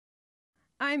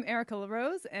I'm Erica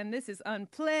LaRose, and this is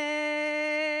Unplanned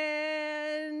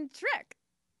Trek.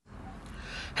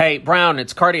 Hey, Brown,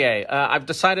 it's Cartier. I've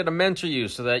decided to mentor you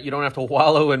so that you don't have to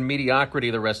wallow in mediocrity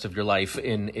the rest of your life,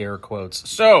 in air quotes.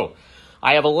 So,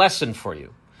 I have a lesson for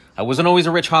you. I wasn't always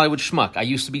a rich Hollywood schmuck. I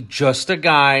used to be just a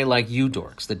guy like you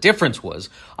dorks. The difference was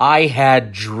I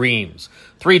had dreams.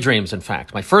 3 dreams, in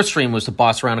fact. My first dream was to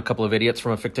boss around a couple of idiots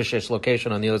from a fictitious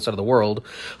location on the other side of the world.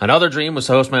 Another dream was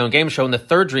to host my own game show. And the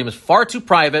third dream is far too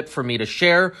private for me to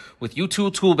share with you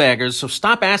two toolbaggers. So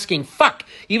stop asking fuck,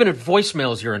 even if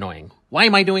voicemails you're annoying. Why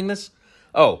am I doing this?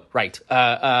 Oh, right.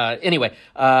 Anyway,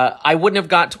 I wouldn't have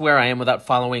got to where I am without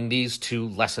following these 2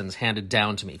 lessons handed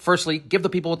down to me. Firstly, give the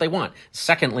people what they want.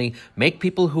 Secondly, make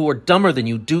people who are dumber than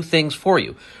you do things for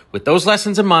you. With those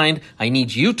lessons in mind, I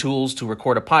need you tools to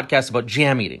record a podcast about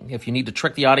jam eating. If you need to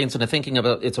trick the audience into thinking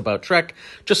it's about Trek,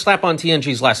 just slap on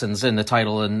TNG's lessons in the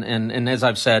title. And as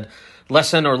I've said,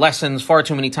 lesson or lessons far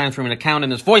too many times for me to count in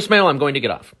this voicemail, I'm going to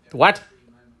get off. What?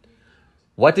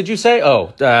 What did you say?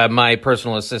 Oh, my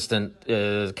personal assistant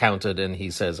counted, and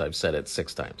he says I've said it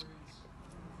 6 times.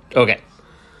 Okay.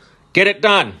 Get it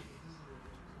done.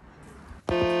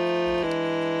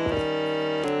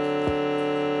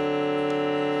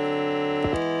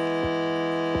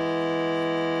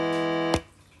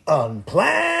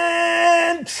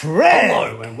 Unplanned Trek!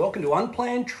 Hello and welcome to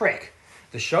Unplanned Trek,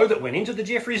 the show that went into the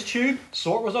Jeffries tube,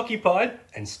 saw it was occupied,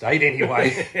 and stayed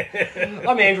anyway.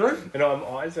 I'm Andrew. And I'm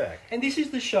Isaac. And this is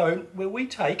the show where we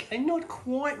take a not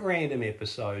quite random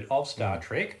episode of Star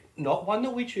Trek, not one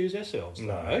that we choose ourselves,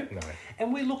 No.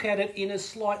 and we look at it in a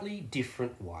slightly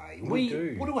different way. We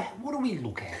do. What do we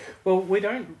look at? Well, we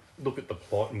don't look at the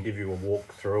plot and give you a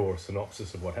walkthrough or a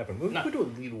synopsis of what happened. We do a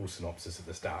little synopsis at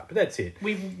the start, but that's it.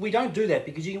 We don't do that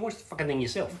because you can watch the fucking thing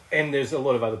yourself. And there's a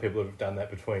lot of other people who have done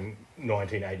that between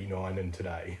 1989 and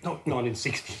today. Not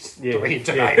 1960s, Yeah, and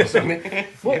today or something.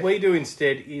 What we do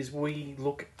instead is we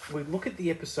look at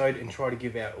the episode and try to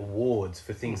give out awards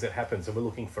for things that happen. So we're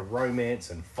looking for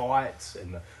romance and fights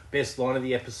and the best line of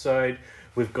the episode.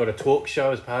 We've got a talk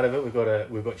show as part of it. We've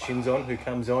got Shinzon who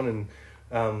comes on and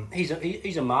He's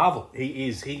a marvel.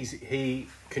 He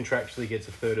contractually gets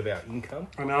a third of our income.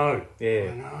 I know.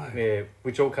 Yeah, I know. Yeah,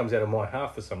 which all comes out of my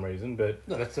half for some reason. But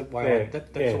No, that's the way. Yeah,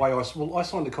 The way I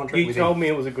signed the contract. you with told him. me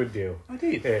it was a good deal. I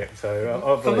did. Yeah, so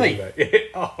I For believe me? that. Yeah.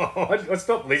 Oh, I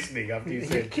stopped listening after you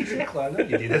said. Exactly. I know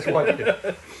you did. That's why I did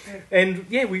it. And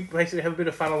yeah, we basically have a bit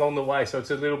of fun along the way, so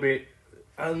it's a little bit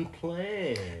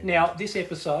unplanned. Now, this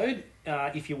episode,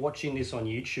 if you're watching this on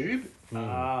YouTube,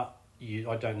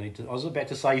 I don't need to. I was about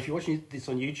to say, if you're watching this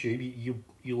on YouTube,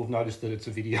 you'll have noticed that it's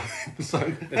a video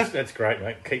episode. That's great,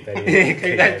 mate. Keep that in. Yeah,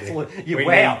 Keep that's in.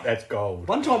 wow. That's gold.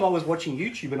 One time I was watching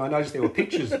YouTube and I noticed there were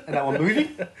pictures and they were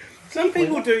moving. Some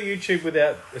people do YouTube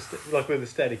without, with a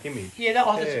static image. Yeah,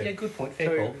 that's good point. Fair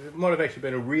So call. it might have actually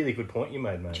been a really good point you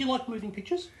made, mate. Do you like moving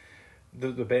pictures? The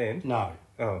band? No.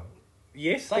 Oh.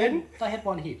 Yes, They then? had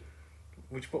one hit.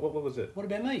 What was it? What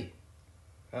about me?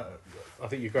 I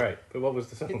think you're great, but what was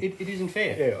the song? It isn't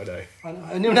fair. Yeah, I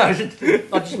know. No, I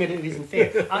just meant it isn't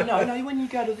fair. No. When you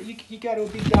go to you go to a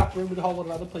big dark room with a whole lot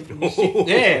of other people, and you sit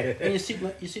there, and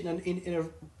you're sitting in an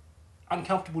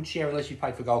uncomfortable chair unless you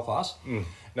paid for gold class.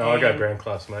 No, I go brown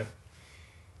class, mate.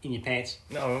 In your pants.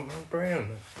 No, I'm brown.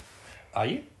 Are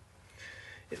you?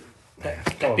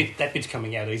 Go on. That bit's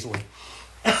coming out easily.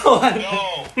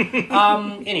 No.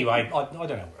 Anyway, I don't know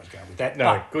where I was going with that. No,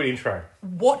 But good intro.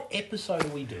 what episode are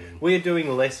we doing? We're doing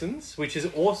lessons, which is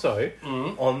also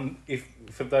on, if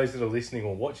for those that are listening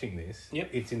or watching this, Yep.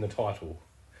 it's in the title.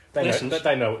 Lessons.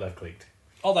 They know what they've clicked.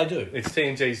 Oh, they do. It's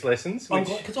TNG's lessons. I'm Which,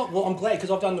 glad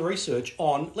because I've done the research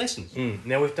on lessons.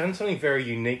 Now, we've done something very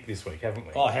unique this week, haven't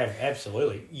we? I have,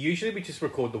 absolutely. Usually we just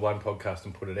record the one podcast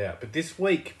and put it out. But this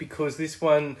week, because this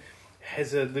one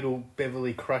has a little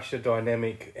Beverly Crusher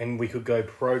dynamic and we could go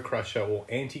pro-Crusher or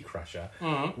anti-Crusher,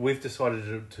 we've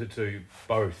decided to do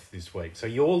both this week. So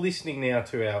you're listening now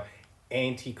to our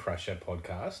anti-Crusher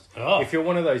podcast. Oh. If you're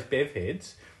one of those Bev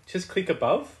heads, just click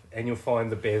above and you'll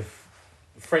find the Bev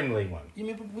friendly one. You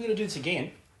mean we're going to do this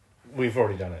again? We've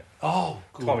already done it. Oh,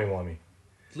 good. Timey-wimey.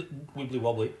 Wibbly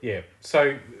wobbly. Yeah.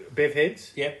 So, Bev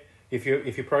heads, Yep. if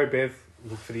you're pro-Bev,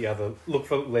 look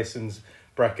for lessons,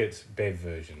 brackets, Bev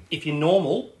version. If you're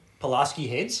normal, Pulaski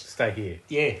heads, Stay here.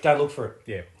 yeah, don't look for it.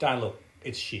 Yeah. Don't look.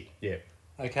 It's shit. Yeah.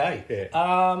 Okay. Yeah.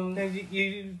 Now,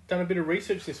 you've done a bit of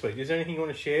research this week. Is there anything you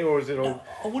want to share, or is it all...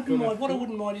 I wouldn't mind. What I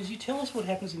wouldn't mind is you tell us what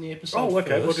happens in the episode. Oh, okay,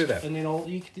 first, we'll do that. And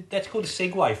then that's called a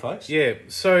segue, folks. Yeah,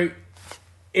 so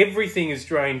everything has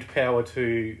drained power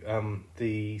to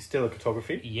the stellar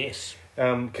cartography. Yes.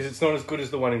 because it's not as good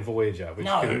as the one in Voyager, which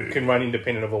No. can run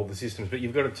independent of all the systems. But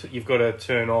you've got to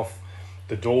turn off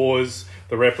the doors,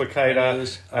 the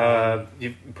replicator.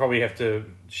 You probably have to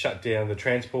shut down the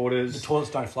transporters. The toilets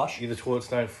don't flush. The toilets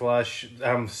don't flush.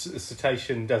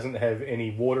 Cetacean doesn't have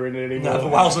any water in it anymore. No, the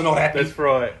whales are not happy. That's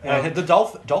right.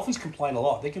 The dolphins complain a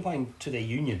lot. They complain to their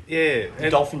union. Yeah. The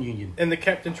dolphin union. And the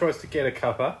captain tries to get a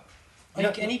cuppa.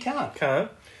 And he can't.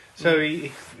 Can't. So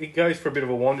he goes for a bit of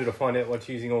a wander to find out what's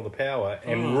using all the power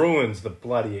and ruins the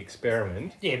bloody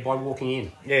experiment. Yeah, by walking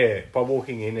in. Yeah, by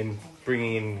walking in and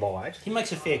bringing in light. He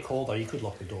makes a fair call, though. You could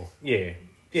lock the door. Yeah.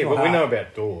 Yeah, not but we hard. know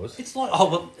about doors. It's like,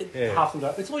 Yeah. half of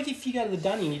it. It's like if you go to the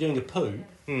dunny and you're doing a poo,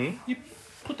 you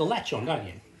put the latch on, don't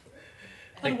you?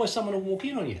 Otherwise, someone will walk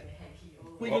in on you.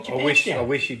 Well, you got your pants down. I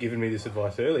wish you'd given me this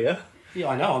advice earlier. Yeah,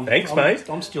 I know. Thanks, mate.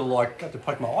 I'm still like, got to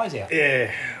poke my eyes out.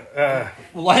 Yeah.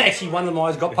 Well, actually, one of my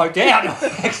eyes got poked out.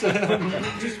 Accidentally.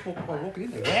 Just by walking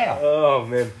in there. Wow. Oh,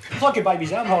 man. It's like a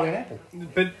baby's arm holding an apple.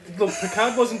 But look,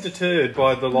 Picard wasn't deterred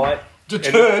by the light.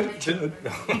 Deterred.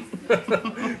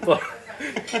 Well,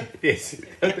 yes.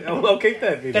 I'll keep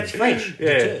that video. That's French.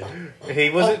 Yeah. Deterred. He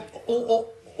wasn't... Or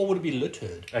would it be le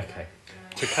turd? Okay.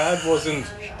 Picard wasn't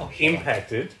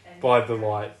impacted by the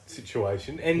light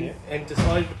situation and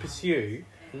decided to pursue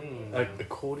a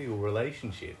cordial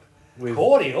relationship with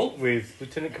Cordial? with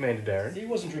Lieutenant Commander Darren. He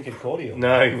wasn't drinking cordial.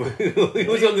 No, he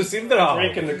was on the Cinderella.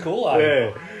 Drinking the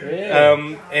Kool-Aid.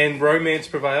 Yeah. And romance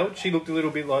prevailed. She looked a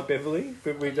little bit like Beverly,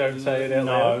 but we don't say it out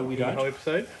loud. No, we in don't. the whole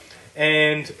episode.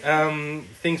 And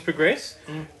things progress.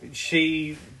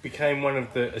 She became one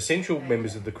of the essential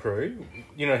members of the crew.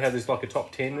 You know how there's like a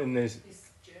top 10 and there's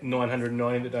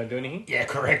 990 that don't do anything? Yeah,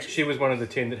 correct. She was one of the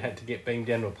 10 that had to get beamed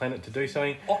down to a planet to do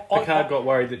something. I- Picard got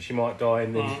worried that she might die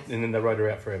and then they wrote her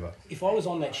out forever. If I was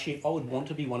on that ship, I would want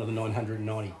to be one of the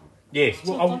 990. Yes,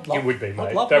 well, you would be, I'd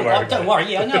mate. love- Don't worry. Don't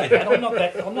worry. Yeah, I know that.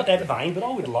 I'm not that vain, but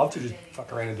I would love to just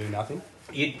fuck around and do nothing.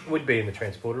 You would be in the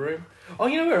transporter room. Oh,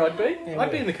 you know where I'd be? Yeah,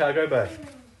 I'd be where? in the cargo bay.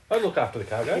 I'd look after the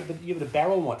cargo. Yeah, but the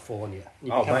barrel might fall on you.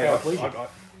 You Oh, become mate, paraplegic.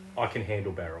 I can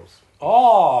handle barrels.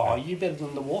 Oh, you better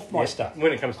than the Wharfmeister.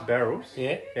 When it comes to barrels.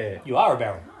 Yeah. Yeah. You are a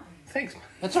barrel. Thanks.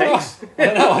 That's all right. Thanks.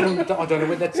 I don't know. I don't know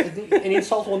whether that's an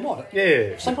insult or not.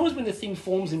 Yeah. Sometimes when the thing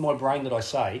forms in my brain that I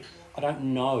say, I don't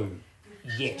know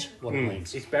yet what it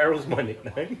means. Is barrels my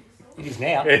nickname? It is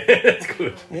now. That's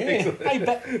good. Yeah.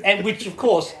 Hey, and which, of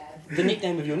course, the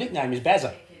nickname of your nickname is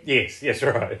Bazza. Yes,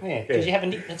 right. Yeah, because you have a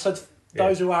nickname. So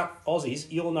those who aren't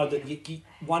Aussies, you'll know that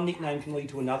one nickname can lead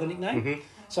to another nickname. Mm-hmm.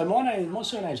 So my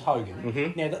surname's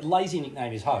Hogan. Now, that lazy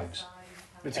nickname is Hogs.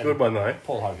 It's a good one, though.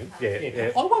 Paul Hogan.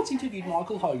 Yeah. I once interviewed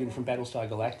Michael Hogan from Battlestar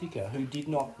Galactica, who did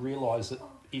not realise that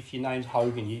if your name's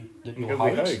Hogan, you're could be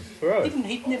Hogs. Hogs, right.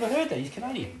 He'd never heard that. He's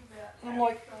Canadian. And I'm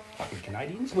like, fucking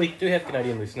Canadians. We do have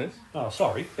Canadian listeners. Oh,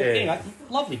 sorry. But Yeah. anyway,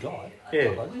 lovely guy.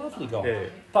 Yeah. Lovely guy. Yeah.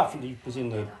 Apart from he was in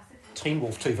the Teen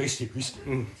Wolf TV series.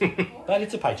 But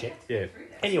it's a paycheck. Yeah.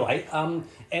 Anyway,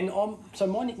 so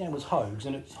my nickname was Hogs,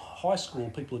 and at high school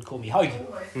people would call me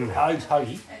Hoagie. Hogs,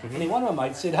 Hoagie. And then one of my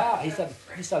mates said,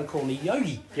 he started calling me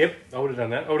Yogi. Yep, I would have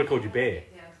done that. I would have called you Bear.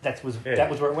 That was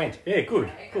where it went. Yeah,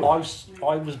 good. I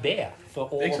was Bear for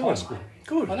all of high Excellent. school.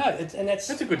 Good. I know, that's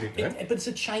a good nickname. But it's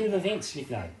a chain of events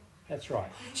nickname. That's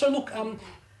right. So look,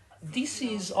 this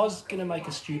is. I was going to make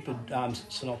a stupid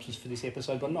synopsis for this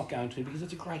episode, but I'm not going to because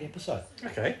it's a great episode.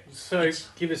 Okay, so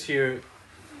give us your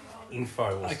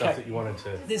info or stuff that you wanted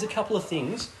to... There's a couple of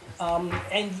things,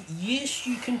 and yes,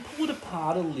 you can pull it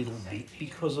apart a little bit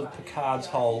because of Picard's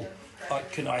whole.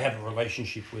 Can I have a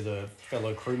relationship with a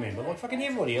fellow crew member? Like fucking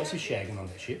everybody else is shagging on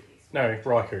that ship. No,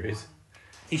 Riker is.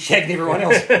 He shagged everyone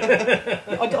else.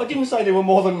 I didn't say there were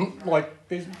more than,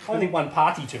 there's only one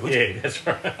party to it. Yeah, that's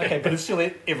right. Okay, but it's still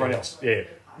everyone else. Yeah,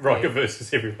 Riker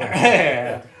versus everyone.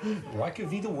 Riker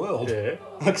v. the world. Yeah.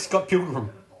 Like Scott Pilgrim.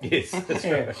 Yes, that's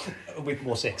right. With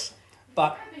more sex.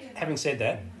 But having said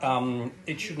that,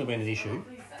 it shouldn't have been an issue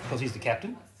because he's the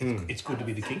captain. It's good to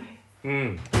be the king.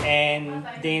 And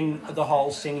then the whole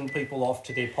sending people off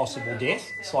to their possible death.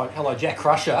 It's like, hello, Jack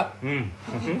Crusher.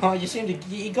 Oh,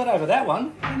 he got over that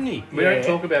one, didn't he? We don't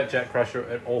talk about Jack Crusher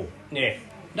at all. Yeah.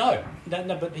 No,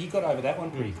 but he got over that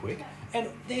one pretty quick. And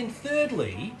then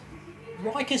thirdly,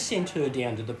 Riker sent her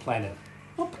down to the planet.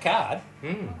 Not Picard.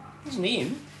 It wasn't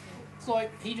him. It's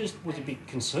like he just was a bit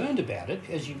concerned about it,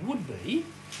 as you would be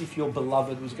if your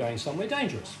beloved was going somewhere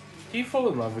dangerous. Do you fall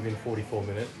in love within 44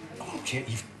 minutes? Oh, gee,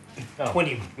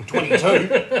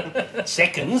 22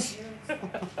 seconds. Yeah.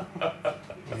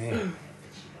 How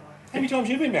many times have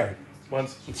you been married?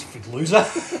 Once. It's a loser.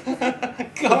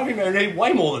 God, I've been married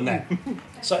way more than that.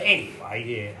 So anyway,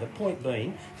 yeah, the point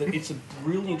being that it's a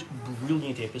brilliant,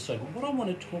 brilliant episode. But what I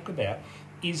want to talk about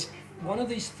is one of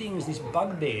these things, these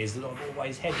bugbears that I've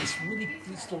always had, this little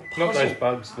puzzle. Not those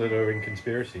bugs that are in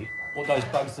conspiracy. Or those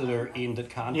bugs that are in that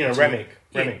can't... You know, Remick.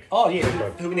 Yeah. Remick. Oh, yeah,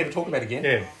 who we never talk about again.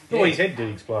 Yeah. Well, his head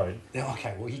did explode. Yeah,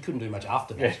 okay, well, he couldn't do much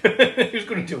after that. Yeah. He was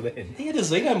good until then. He had a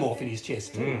xenomorph in his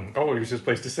chest, too. Oh, he was just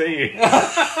pleased to see you.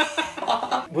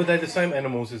 Were they the same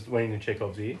animals as went in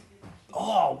Chekhov's ear?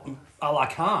 Oh, a la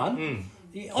Khan.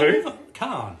 Yeah, I Who? never...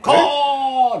 Khan!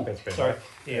 That's better. Sorry.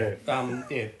 Yeah.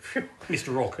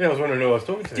 Mr. Rourke. Yeah, I was wondering who I was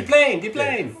talking to.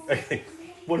 Deplane. Okay.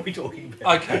 What are we talking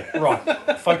about? Okay,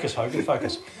 right. Focus, Hogan,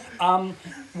 focus.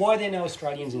 Why are there no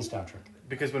Australians in Star Trek?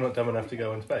 Because we're not dumb enough to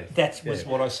go in space. That was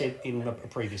what I said in a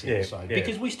previous Yeah, episode. yeah.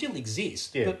 Because we still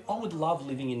exist, Yeah. but I would love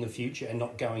living in the future and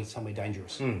not going somewhere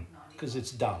dangerous. Because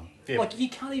it's dumb. Yeah. Like, you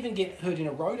can't even get hurt in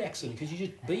a road accident because you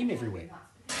just beam everywhere.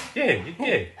 Yeah.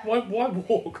 Why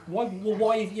walk? Why?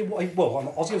 Well,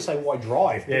 I was going to say why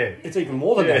drive. But Yeah. it's even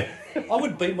more than Yeah. that. I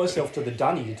would beam myself to the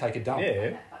dunny to take a dump.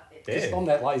 Yeah. Just I'm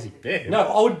that lazy. Yeah. No,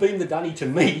 I would beam the dunny to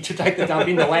me to take the dump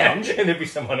in the lounge. And there'd be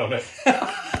someone on it.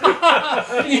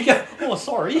 You go, oh,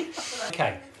 sorry.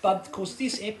 Okay, but of course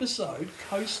this episode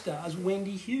co-stars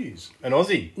Wendy Hughes. An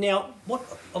Aussie. Now, what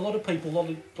a lot of people, a lot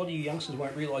of you youngsters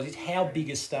won't realise is how big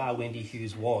a star Wendy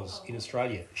Hughes was in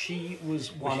Australia. She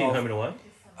was one Was she in of... Home and Away?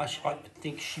 I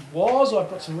think she was. I've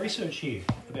got some research here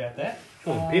about that. She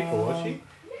wasn't Pippa, was she?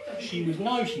 She was...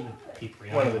 No, she was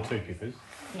Pippa. One of the two Pippas.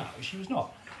 No, she was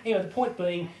not. Anyway, the point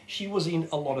being, she was in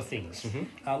a lot of things.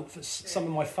 For some of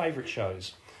my favourite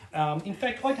shows. In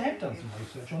fact, I have done some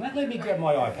research on that. Let me grab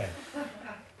my iPad.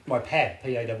 My pad,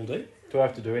 P-A-D-D. Do I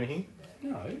have to do anything?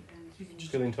 No, you can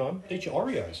just Fill in time? eat your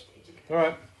Oreos. All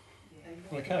right.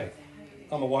 Okay.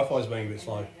 Oh, my Wi-Fi's being a bit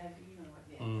slow.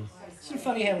 Isn't it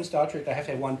funny how in Star Trek they have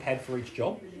to have one pad for each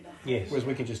job, Yes. whereas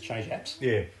we can just change apps?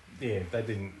 Yeah. They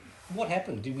didn't. What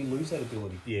happened? Did we lose that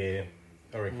ability? Yeah.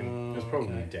 I reckon. It was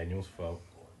probably okay. Daniel's fault.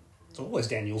 It's always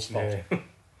Daniel's fault. Yeah.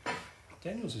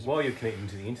 Daniel's is While you're connecting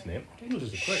to the internet. Daniel's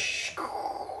is a prick.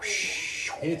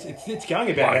 It's going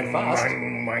about that fast.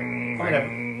 I'm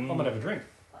gonna have a drink.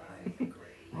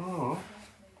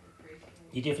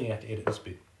 You definitely have to edit this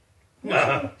bit.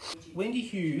 Wendy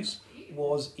Hughes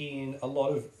was in a lot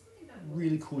of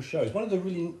really cool shows. One of the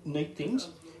really neat things,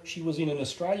 she was in an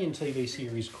Australian TV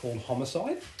series called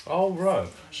Homicide. Oh, right.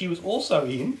 She was also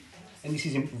in, and this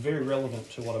is very relevant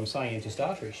to what I'm saying to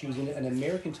Star Trek, she was in an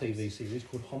American TV series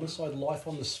called Homicide: Life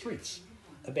on the Streets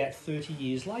about 30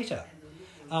 years later.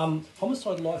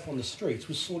 Homicide: Life on the Streets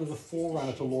was sort of a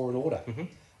forerunner to Law and Order.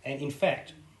 And in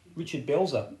fact, Richard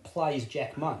Belzer plays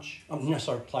Jack Munch.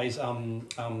 Plays, what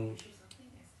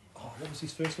was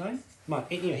his first name? Munch.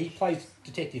 Anyway, he plays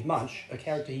Detective Munch, a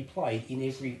character he played in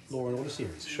every Law and Order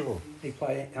series. Sure. He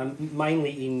played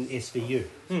mainly in SVU,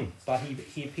 but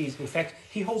he appears. In fact,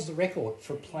 he holds the record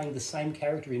for playing the same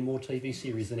character in more TV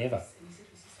series than ever.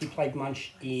 He played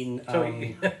Munch in.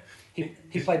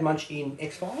 He played Munch in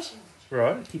X-Files.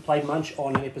 Right. He played Munch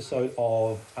on an episode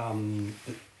of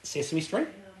Sesame Street.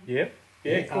 Yep.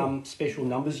 Yeah, cool. Special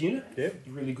Numbers Unit. Yep.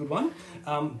 Really good one.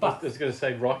 I But was going to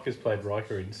say Riker's played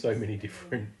Riker in so many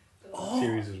different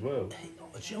series as well.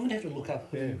 I'm going to have to look up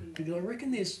who, because I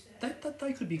reckon that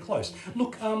they could be close.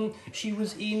 Look, she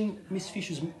was in Miss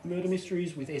Fisher's Murder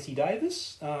Mysteries with Essie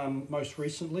Davis most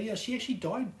recently. She actually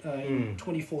died in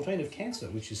 2014 of cancer,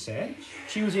 which is sad.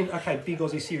 She was in, big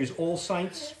Aussie series, All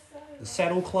Saints, The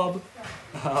Saddle Club,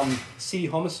 City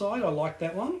Homicide, I like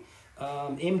that one.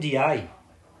 MDA,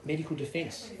 Medical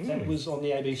Defence, that was on the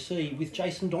ABC with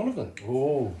Jason Donovan.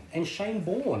 Oh. And Shane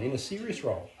Bourne in a serious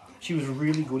role. She was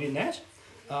really good in that.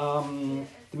 The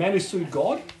Man Who Sued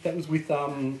God, that was with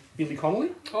Billy Connolly.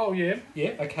 Oh, yeah.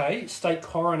 Yeah, okay. State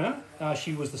Coroner,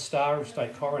 she was the star of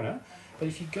State Coroner. But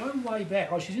if you go way back,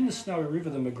 she's in the Snowy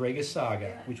River, the McGregor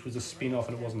saga, which was a spin-off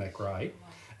and it wasn't that great.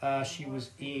 She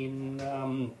was in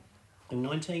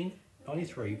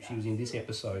 1993, she was in this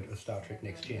episode of Star Trek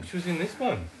Next Gen. She was in this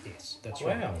one. Yes, that's Wow.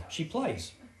 right. She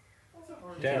plays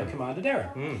Darren. Commander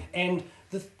Darren. And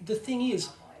the thing is,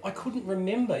 I couldn't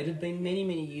remember. It had been many,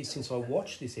 many years since I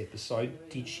watched this episode.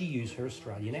 Did she use her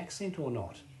Australian accent or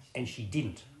not? And she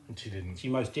didn't. And she didn't. She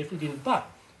most definitely didn't. But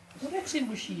what accent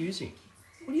was she using?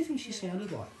 What do you think she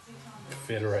sounded like?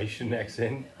 Federation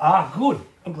accent. Ah, good.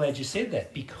 I'm glad you said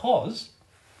that, because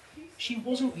she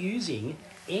wasn't using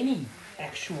any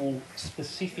actual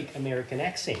specific American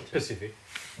accent. Pacific.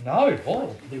 No.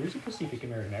 Oh, there is a Pacific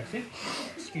American accent.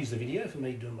 Excuse the video for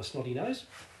me doing my snotty nose.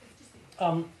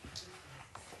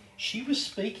 She was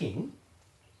speaking,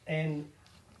 and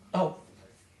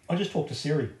I just talked to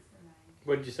Siri.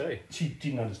 What did you say? She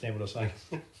didn't understand what I was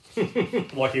saying.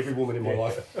 Like every woman in my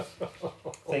life.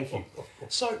 Thank you.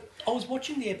 So, I was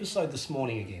watching the episode this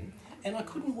morning again, and I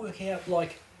couldn't work out,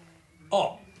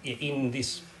 in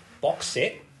this box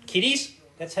set, kiddies,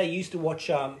 that's how you used to watch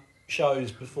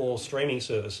shows before streaming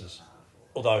services.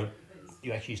 Although,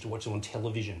 you actually used to watch them on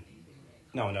television.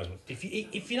 No one knows what.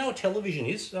 If you know what television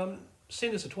is,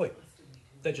 send us a tweet.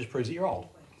 That just proves that you're old.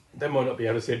 They might not be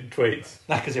able to send tweets.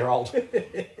 No, because they're old.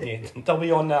 Yeah, they'll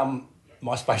be on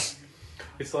MySpace.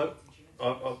 It's like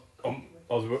I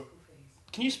was.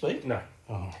 Can you speak? No.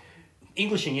 Oh.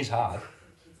 Englishing is hard.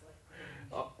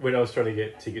 When I was trying to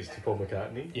get tickets to Paul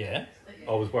McCartney, Yeah.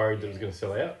 I was worried that it was going to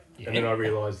sell out, Yeah. and then I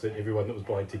realised that everyone that was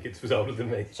buying tickets was older than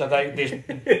me. So they're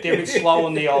a bit slow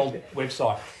on the old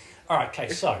website. All right, okay,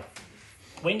 so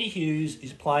Wendy Hughes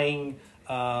is playing...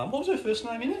 what was her first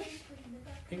name in it?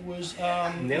 It was...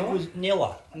 Nella? It was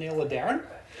Nella Darren.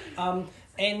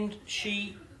 And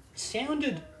she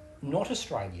sounded not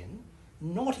Australian,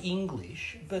 not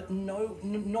English, but not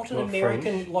an Not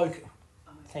American... French?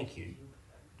 Thank you.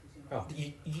 Oh.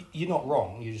 You're not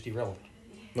wrong, you're just irrelevant.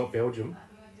 Not Belgium.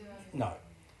 No.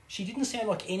 She didn't sound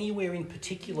like anywhere in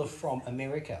particular from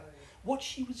America. What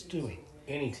she was doing...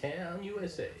 Any town,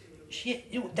 USA.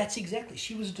 That's exactly.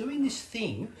 She was doing this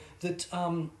thing that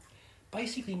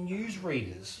basically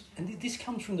newsreaders, and this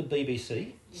comes from the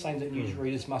BBC, saying that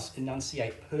newsreaders must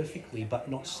enunciate perfectly but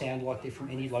not sound like they're from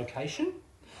any location.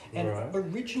 And Right.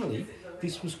 originally,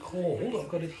 this was called, I've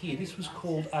got it here, this was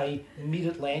called a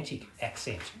mid-Atlantic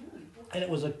accent. And it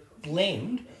was a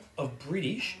blend of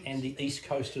British and the east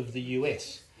coast of the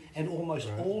US. And almost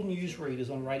all newsreaders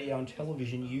on radio and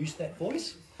television used that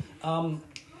voice.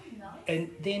 And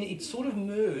then it sort of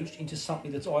merged into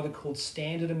something that's either called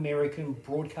Standard American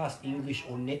Broadcast English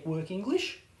or Network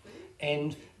English.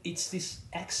 And it's this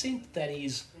accent that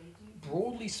is,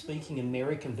 broadly speaking,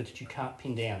 American, but that you can't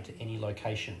pin down to any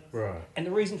location. Right. And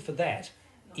the reason for that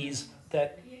is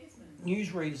that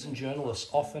newsreaders and journalists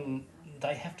often,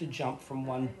 they have to jump from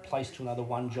one place to another,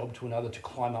 one job to another to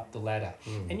climb up the ladder.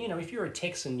 And, if you're a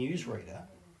Texan newsreader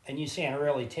and you sound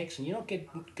really Texan, you're not going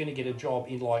to get a job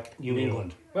in, New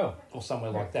England. Well, Or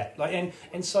somewhere like that.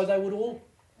 And so they would all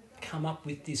come up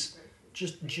with this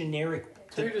just generic...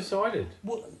 who decided?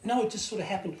 Well, no, it just sort of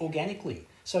happened organically.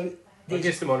 So I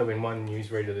guess there might have been one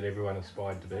newsreader that everyone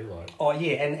aspired to be like. Oh,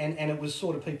 yeah, and it was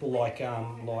sort of people like...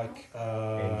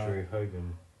 Andrew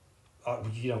Hogan.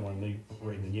 you don't want me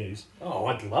reading the news. Oh,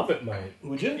 I'd love it, mate.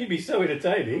 Would you? You'd be so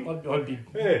entertaining. I'd be...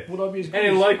 Yeah. Would I be as good And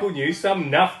in as... local news,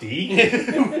 some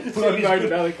nufty Would I be as rode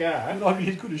good, another car. would I be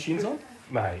as good as Shinzon?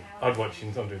 Mate, I'd watch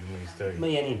Shinzon do the news too.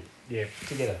 Me and him, Yeah.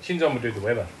 together. Shinzon would do the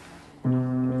weather.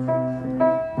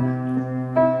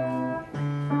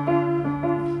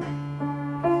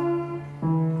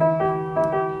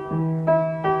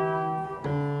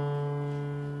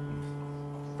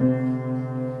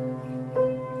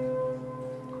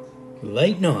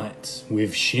 Late nights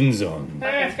with Shinzon.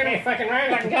 It's going to be fucking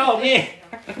rain like gold, yeah.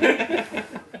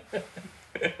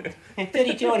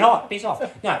 32 and hot, piss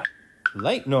off. No.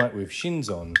 Late Night with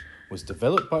Shinzon was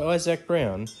developed by Isaac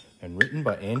Brown and written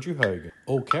by Andrew Hogan.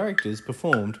 All characters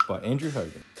performed by Andrew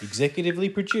Hogan.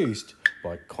 Executively produced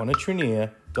by Connor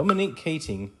Trenier, Dominique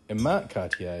Keating and Mark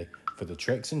Cartier for the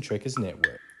Treks and Trekkers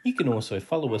Network. You can also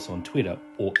follow us on Twitter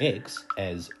or X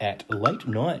as @Late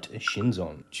Night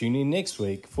Shinzon. Tune in next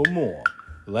week for more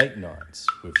Late Nights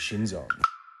with Shinzon.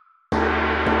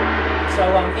 So,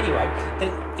 anyway,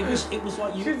 it was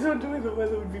like Shinzon doing the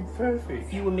weather would be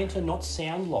perfect. you were meant to not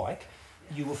sound like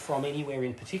you were from anywhere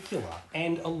in particular.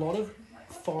 And a lot of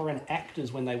foreign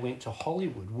actors, when they went to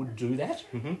Hollywood, would do that.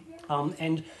 Mm-hmm.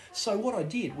 And so what I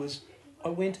did was I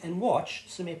went and watched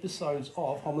some episodes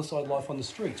of Homicide: Life on the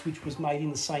Streets, which was made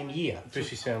in the same year. Does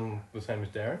she sound the same as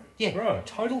Darren? Yeah, Right.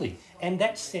 totally. And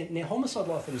that set, now Homicide: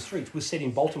 Life on the Streets was set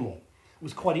in Baltimore. It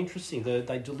was quite interesting.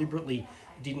 They deliberately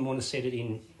didn't want to set it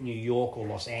in New York or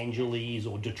Los Angeles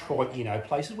or Detroit,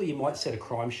 places where you might set a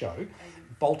crime show.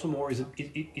 Baltimore is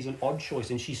an odd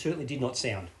choice, and she certainly did not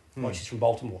sound like she's from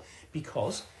Baltimore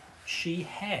because she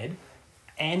had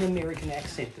an American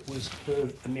accent that was her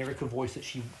America voice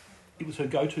it was her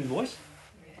go-to voice,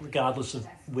 regardless of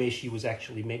where she was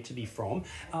actually meant to be from.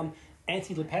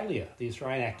 Anthony LaPaglia, the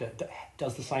Australian actor,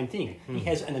 does the same thing. He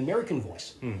has an American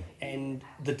voice, and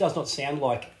that does not sound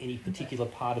like any particular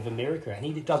part of America, and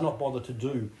he does not bother to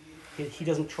do... He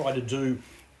doesn't try to do...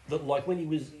 Like when he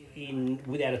was in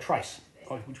Without a Trace,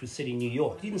 which was set in New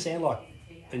York, he didn't sound like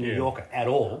a New Yorker at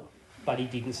all, but he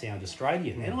didn't sound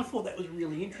Australian. And I thought that was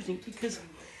really interesting because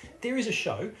there is a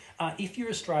show. If you're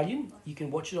Australian, you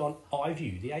can watch it on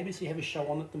iView. The ABC have a show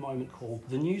on at the moment called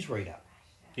The Newsreader,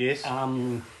 Yes.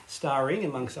 starring,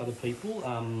 amongst other people,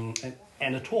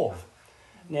 Anna Torv.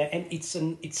 Now, and it's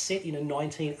set in a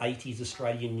 1980s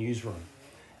Australian newsroom.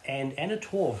 And Anna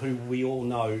Torv, who we all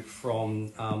know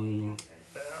from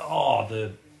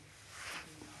the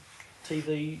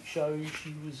TV show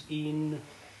she was in,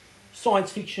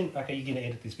 science fiction. Okay, you're going to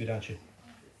edit this bit, aren't you?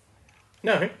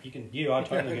 No. You are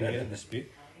totally going to edit this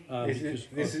bit.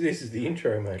 This is the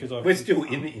intro, mate. Because We're still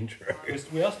in the intro.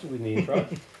 We are still in the intro.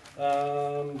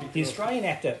 The Australian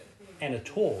actor Anna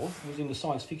Torv was in the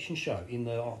science fiction show in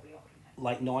the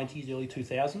late 90s, early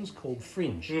 2000s called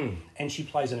Fringe. And she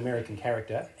plays an American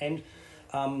character. And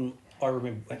I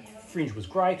remember Fringe was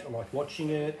great. I liked watching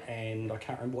it, and I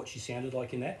can't remember what she sounded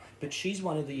like in that. But she's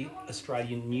one of the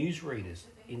Australian newsreaders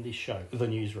in this show, The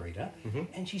Newsreader,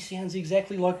 and she sounds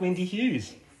exactly like Wendy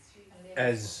Hughes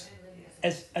As a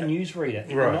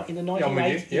newsreader. Right. In the I'm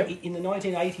with you,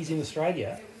 1980s in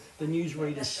Australia, the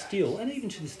newsreaders still, and even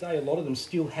to this day, a lot of them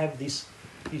still have this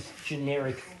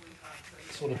generic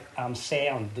sort of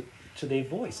sound to their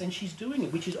voice, and she's doing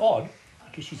it, which is odd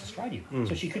because she's Australian,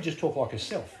 so she could just talk like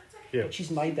herself. Yeah. But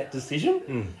she's made that decision,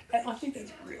 and I think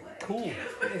that's really cool.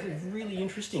 It's really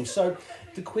interesting. So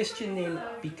the question then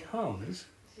becomes: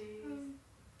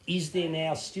 is there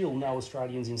now still no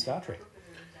Australians in Star Trek?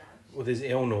 well, there's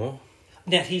Elnor.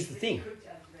 Now here's the thing: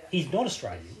 he's not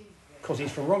Australian because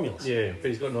he's from Romulus. Yeah, but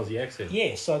he's got an Aussie accent.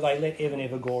 Yeah, so they let Evan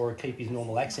Evagora keep his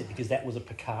normal accent because that was a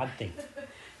Picard thing.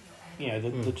 You know,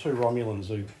 the two Romulans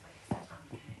who,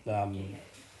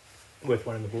 Worth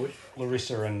one in the bush.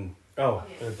 Larissa and Oh.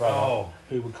 her brother, Oh.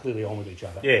 who were clearly on with each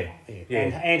other. Yeah.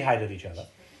 And hated each other.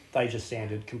 They just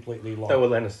sounded completely like... They were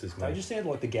Lannisters, They mate. just sounded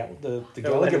like the were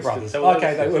Gallagher Lannisters. brothers. They were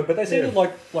Okay, they Lannisters. were, but they sounded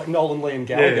like Nolan, Liam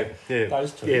Gallagher. Yeah.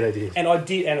 Those two. Yeah, they did. And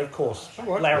and of course,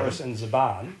 Laris and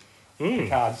Zaban,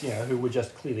 Picard's, who were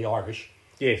just clearly Irish.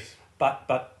 Yes.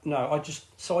 But no,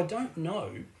 I don't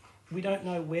know. We don't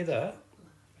know whether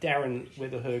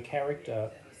her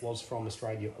character was from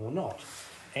Australia or not.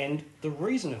 And the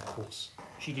reason, of course,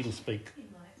 she didn't speak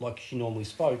like she normally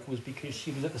spoke was because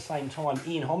she was at the same time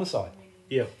in Homicide.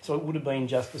 Yeah. So it would have been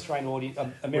just Australian audience, It's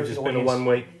American just been a audience. 1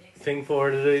 week thing for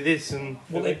her to do this and...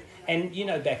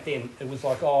 Back then it was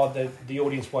like, the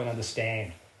audience won't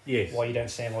understand Yes. why you don't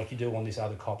sound like you do on this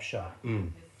other cop show.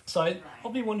 So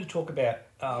I've been wanting to talk about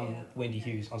Wendy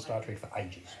Hughes on Star Trek for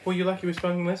ages. Well, you're lucky we're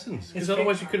speaking lessons. Because It's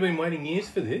otherwise you could have been waiting years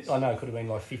for this. I know it could have been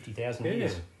like 50,000 Yeah.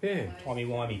 years. Yeah.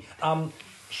 Timey-wimey.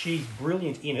 She's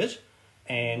brilliant in it,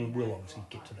 and we'll obviously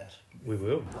get to that We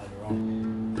will. later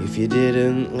on. If you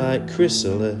didn't like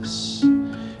Chrysalis,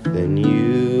 then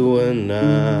you were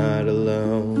not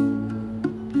alone.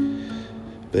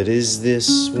 But is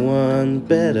this one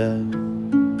better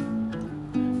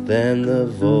than the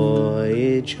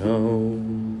voyage home?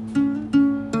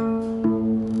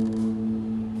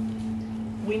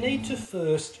 We need to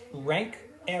first rank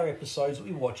our episodes that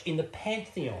we watch in the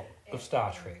pantheon of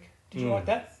Star Trek. Did you like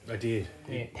that? I did.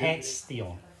 Yeah,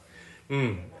 pantheon.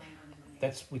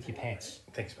 That's with your pants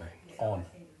Thanks, mate. on.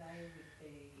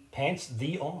 Pants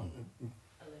the on.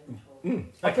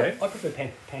 Okay. I prefer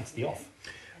pants the off.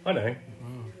 I know.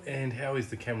 And how is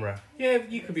the camera? Yeah,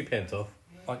 you could be pants off.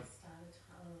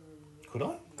 Could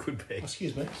I? Could be.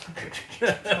 Excuse me.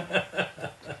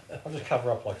 I'll just cover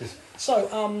up like this.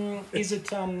 So, is it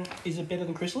better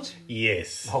than Chrysalis?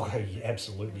 Yes. Oh, yeah,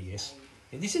 absolutely yes.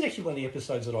 Yeah, this is actually one of the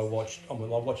episodes that I watched. I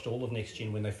watched all of Next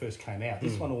Gen when they first came out.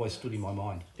 This one always stood in my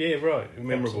mind. Yeah, right. A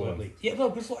memorable Absolutely. one. Yeah, well,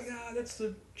 it was like, that's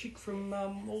the chick from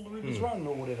All the Rivers Run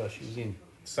or whatever she was in.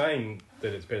 Saying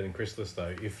that it's better than Chrysalis,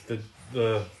 though, if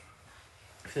the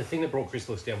thing that brought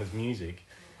Chrysalis down was music,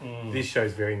 this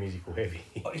show's very musical heavy.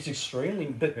 Oh, it's extremely,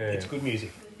 but Yeah. it's good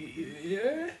music.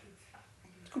 Yeah.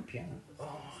 It's good piano.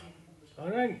 I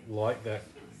don't like that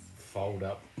fold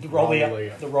up. The roly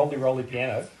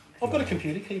piano. I've got a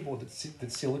computer keyboard that's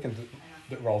silicon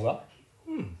that rolls up.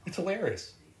 It's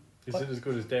hilarious. Is it as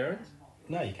good as Darren's?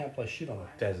 No, you can't play shit on it.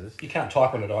 Daz's? You can't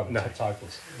type on it either. No. It's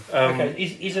typeless. Okay,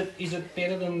 is it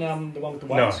better than the one with the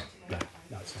whales? No.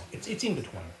 No, it's not. It's in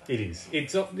between. It is.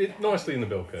 It's nicely in the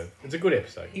bell curve. It's a good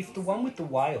episode. If the one with the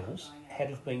whales had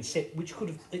have been set, which could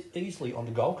have easily on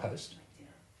the Gold Coast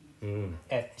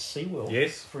at SeaWorld,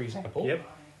 Yes. for example, Yep.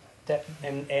 that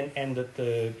and that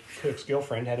the Kirk's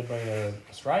girlfriend had been an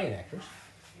Australian actress,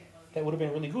 that would have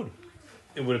been really good.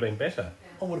 It would have been better.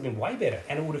 It would have been way better,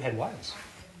 and it would have had whales.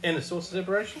 And the source of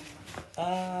separation?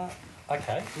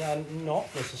 Okay, no,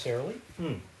 not necessarily.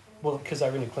 Well, because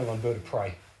they're in a Klingon bird of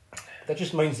prey. That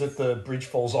just means that the bridge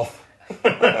falls off.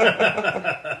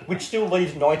 which still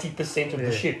leaves 90% of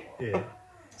the ship. Yeah.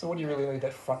 So what do you really need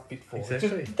that front bit for?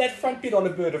 Exactly. Just, that front bit on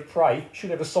a bird of prey should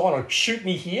have a sign on, shoot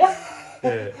me here.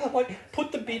 Yeah. Like,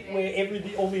 put the bit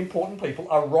where all the important people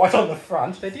are right on the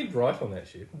front, They did write on that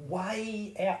ship.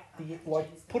 way out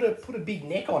put a big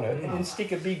neck on it and then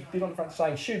stick a big bit on the front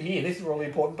saying, shoot here, this is where all the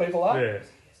important people are. Yeah.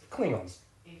 Klingons.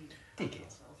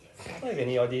 Dickheads. I don't have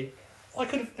any idea.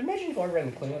 Imagine if I ran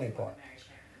the Klingon Empire.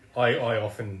 I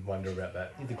often wonder about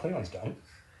that. The Klingons don't.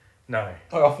 No.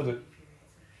 I offered it.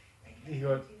 You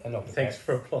got, And not thanks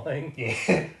for applying.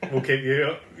 Yeah. We'll keep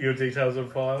your details on I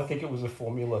file. think it was a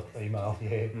formula email,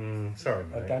 yeah. Sorry,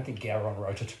 I mate. don't think Gowron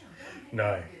wrote it.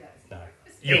 No. No.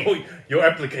 Your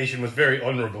application was very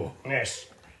honourable. Yes,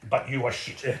 but you are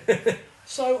shit.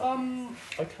 So,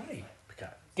 okay. Okay.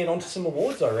 Get on to some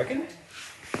awards, I reckon.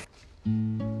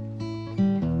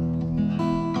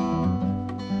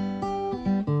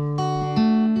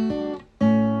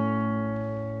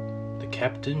 The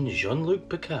Captain Jean-Luc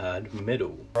Picard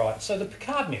Medal. Right, so the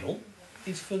Picard medal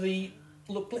is for the...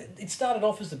 Look, it started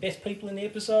off as the best people in the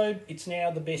episode. It's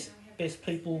now the best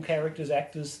people, characters,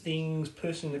 actors, things,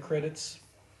 person in the credits,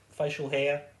 facial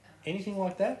hair, anything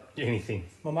like that. Anything.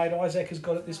 My mate Isaac has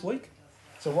got it this week.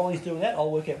 So while he's doing that, I'll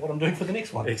work out what I'm doing for the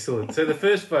next one. Excellent. So the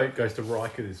first vote goes to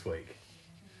Riker this week.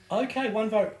 Okay,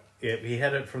 one vote. Yeah, he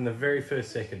had it from the very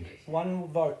first second. One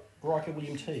vote. Riker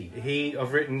William T.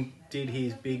 I've written, did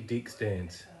his big dick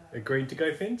stance. Agreed to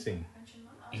go fencing.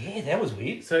 Yeah, that was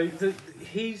weird. So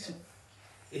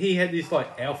he had this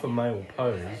like alpha male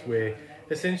pose where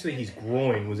essentially his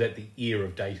groin was at the ear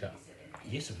of Data.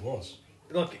 Yes, it was.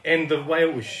 And the way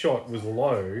it was shot was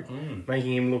low,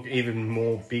 making him look even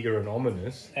more bigger and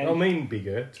ominous. And- I mean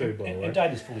bigger too, by the way. And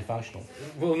Data's fully functional.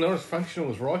 Well, not as functional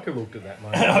as Riker looked at that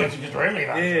moment. It's just really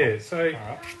functional. Yeah, so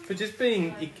for just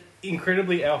being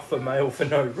incredibly alpha male for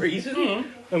no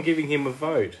reason, I'm giving him a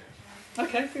vote.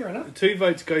 Okay, fair enough. 2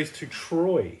 votes goes to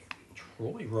Troy.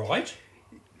 Troy, right?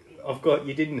 I've got,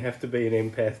 you didn't have to be an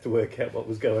empath to work out what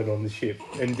was going on the ship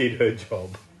and did her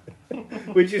job.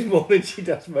 Which is more than she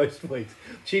does most weeks.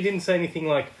 She didn't say anything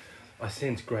like, I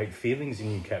sense great feelings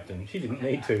in you, Captain. She didn't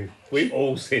need to. We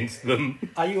all sensed them.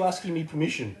 Are you asking me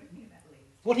permission?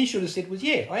 What he should have said was,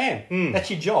 yeah, I am. That's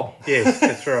your job. Yes,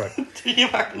 that's right. Do your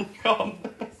fucking job.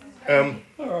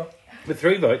 The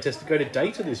 3 votes has to go to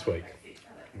Data this week.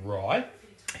 Right.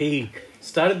 He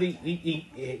started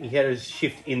he had a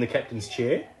shift in the captain's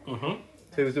chair. Mm-hmm.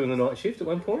 So he was doing the night shift at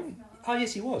one point. Oh,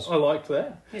 yes, he was. I liked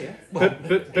that. Yeah.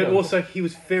 But also he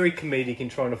was very comedic in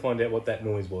trying to find out what that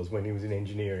noise was when he was in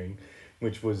engineering,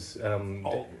 which was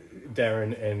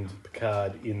Darren and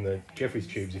Picard in the Jeffries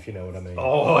tubes, if you know what I mean.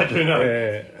 Oh, I do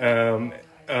know.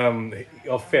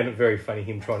 I found it very funny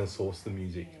him trying to source the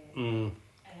music.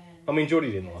 I mean,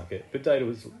 Geordie didn't like it, but Data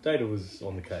was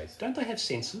on the case. Don't they have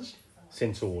sensors?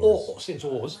 Sensors. Or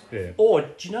sensors. Yeah. Or, do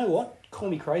you know what? Call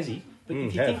me crazy. But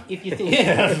if you think,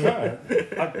 yeah, that's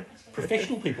right.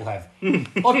 Professional people have.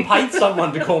 I've paid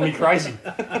someone to call me crazy.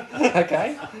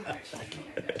 Okay? They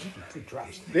give you free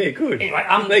drugs. They're good. Anyway,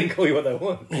 they can call you what they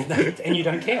want. And you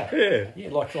don't care. Yeah. Yeah,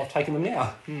 like I've taken them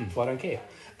now, so I don't care.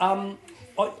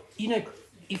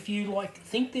 If you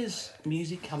think there's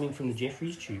music coming from the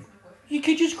Jeffries tube, you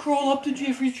could just crawl up to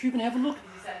Jeffries tube and have a look.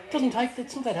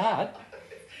 It's not that hard.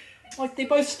 They're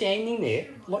both standing there,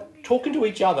 talking to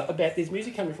each other about there's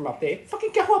music coming from up there.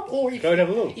 Fucking go up, or Go and have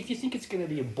a look. If you think it's going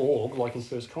to be a Borg, like in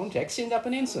First Contact, send up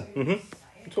an ensign.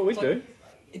 That's what we do.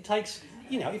 It takes,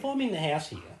 if I'm in the house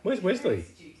here. Where's Wesley?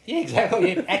 Yeah,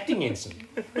 exactly. Yeah, acting ensign.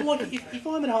 But if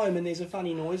I'm at home and there's a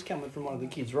funny noise coming from one of the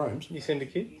kids' rooms, You send a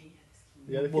kid?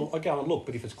 The other kid? well, I go and look.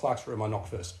 But if it's Clark's room, I knock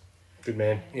first. Good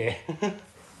man. Yeah.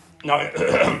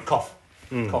 No, cough.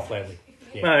 Cough loudly.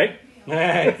 Yeah. Mate.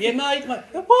 Yeah, mate. What?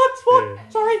 Yeah.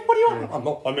 Sorry, what do you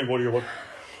want? What do you want?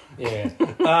 Yeah.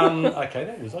 Okay,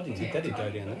 that did go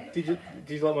down there. Did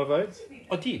you like my votes?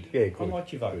 I did. Yeah, good. I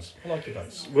liked your votes.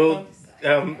 Well,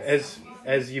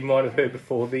 as you might have heard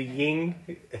before, the yin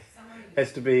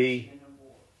has to be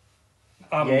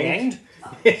yanked.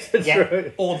 Yes, that's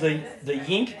right. Or the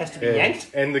yink has to be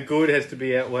yanked. And the good has to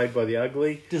be outweighed by the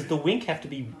ugly. Does the wink have to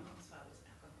be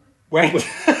wanked?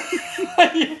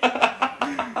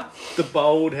 The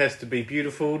bold has to be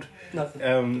beautiful. No.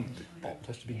 Bolt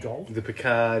has to be gold. The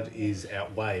Picard is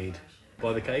outweighed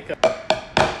by the Keiko.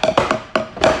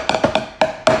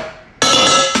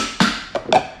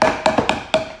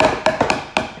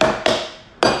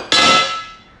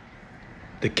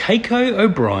 The Keiko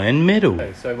O'Brien Medal.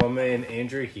 Okay, so my man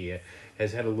Andrew here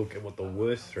has had a look at what the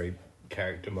worst 3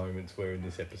 character moments were in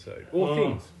this episode. Or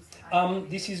things.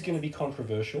 This is going to be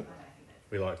controversial.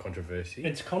 We like controversy.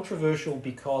 It's controversial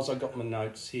because I got my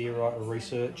notes here, right,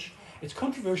 research. It's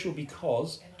controversial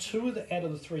because out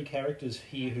of the 3 characters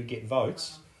here who get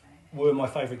votes were my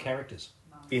favourite characters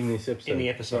In this episode. in the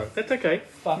episode. Right, that's okay.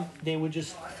 But there were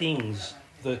just things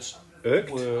that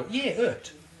Irked? were... Yeah,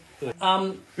 irked.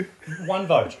 1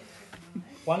 vote.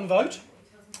 1 vote.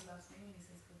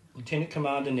 Lieutenant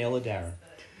Commander Nella Darren.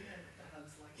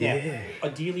 Now, Yeah. I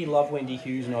dearly love Wendy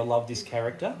Hughes and I love this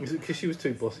character. Is it because she was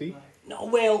too bossy? No,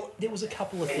 well, there was a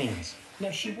couple of things.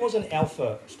 Now, she was an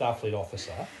alpha Starfleet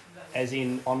officer, as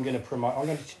in I'm going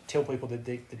to tell people that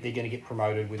they're going to get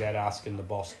promoted without asking the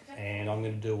boss, and I'm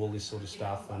going to do all this sort of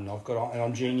stuff, and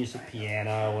I'm genius at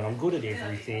piano, and I'm good at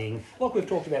everything, like we've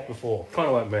talked about before. Kind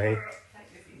of like me.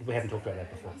 We haven't talked about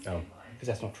that before. Oh. Because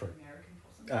that's not true.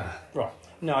 Ah. Right.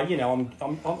 No,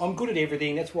 I'm good at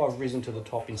everything. That's why I've risen to the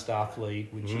top in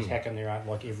Starfleet, which is how come there aren't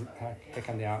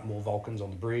more Vulcans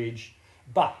on the bridge.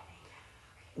 But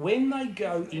when they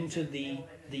go into the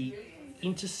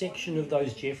intersection of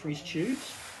those Jeffries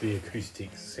tubes, The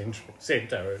acoustic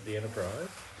centre of the Enterprise.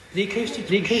 the acoustic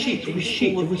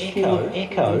was full of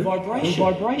echo and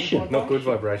vibration. Not good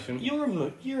vibration. You're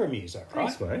a muser, right?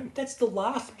 Thanks, mate. That's the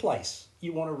last place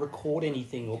you want to record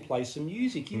anything or play some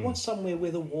music. You want somewhere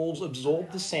where the walls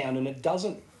absorb the sound and it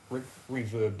doesn't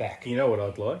reverb back. You know what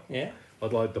I'd like? Yeah.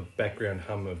 I'd like the background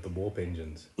hum of the warp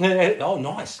engines. Oh,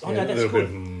 nice. Oh, Yeah, no, a that's little bit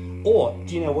good. of, Or,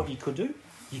 do you know what you could do?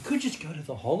 You could just go to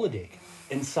the holodeck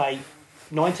and say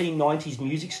 1990s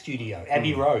music studio,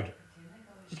 Abbey Road.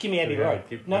 Just give me Abbey Yeah, Road.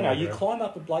 keep No, Abbey you Road. climb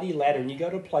up a bloody ladder and you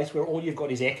go to a place where all you've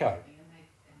got is echo.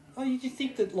 Oh, you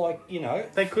think that,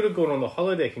 They could have gone on the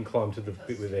holodeck and climbed to the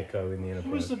bit with echo in the who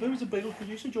was Enterprise. the Beatles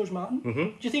producer, George Martin? Mm-hmm.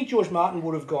 Do you think George Martin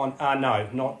would have gone, no,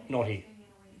 not here?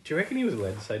 Do you reckon he was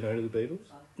allowed to say no to the Beatles?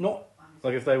 Not.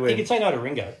 Like if they He went... could say no to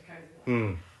Ringo.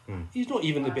 He's not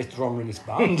even the best drummer in this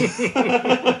band.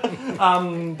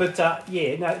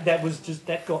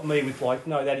 That got me with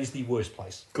no, that is the worst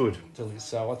place Good. to live.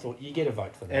 So I thought you get a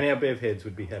vote for that. And our Bev heads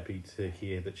would be happy to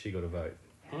hear that she got a vote.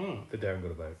 That Darren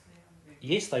got a vote.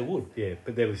 Yes, they would. Yeah,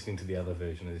 but they're listening to the other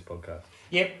version of this podcast.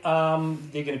 Yep,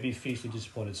 they're going to be fiercely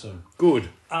disappointed soon. Good.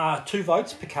 2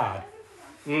 votes, Picard.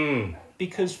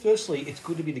 Because firstly, it's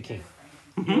good to be the king.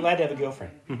 You're allowed to have a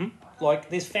girlfriend.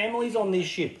 There's families on this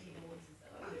ship.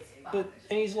 And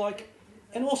he's like,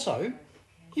 and also,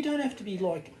 you don't have to be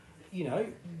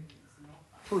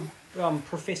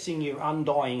professing your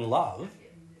undying love.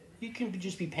 You can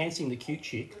just be pantsing the cute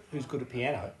chick who's good at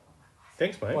piano.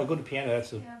 Thanks, mate. Well, good at piano,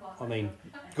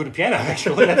 good at piano,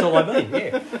 actually, that's all I mean,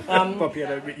 yeah. By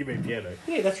piano, you mean piano.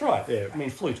 Yeah, that's right. Yeah. I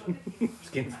mean, flute.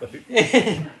 Skin flute.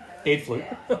 Bed flute.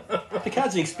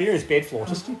 Picard's an experienced bed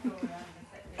flautist.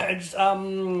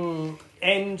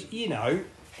 And,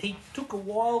 he took a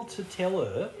while to tell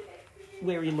her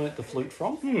where he learnt the flute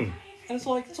from. And it's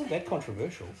it's not that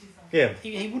controversial. Yeah.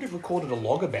 He would have recorded a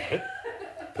log about it.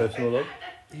 Personal log.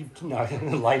 No,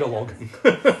 later log.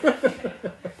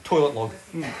 Toilet log.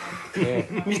 Yeah.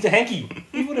 Mr. Hankey.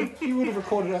 He would have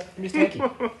recorded a Mr. Hankey.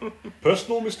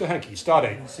 Personal Mr. Hankey,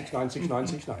 stardate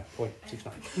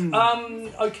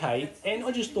 6969.69. Okay, and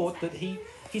I just thought that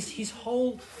his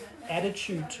whole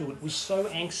attitude to it was so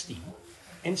angsty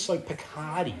and so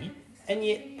Picardy, and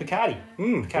yet Picardy.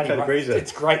 Picardy rum. Breezer.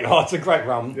 It's great. Oh, it's a great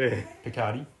rum. Yeah.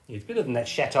 Picardy. Yeah, it's better than that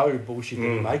Chateau bullshit that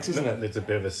he makes, isn't it? It's a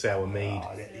bit of a sour mead.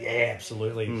 Oh, yeah,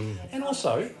 absolutely. And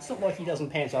also, it's not like he doesn't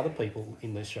pants other people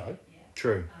in this show.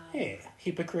 True. Yeah,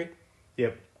 hypocrite.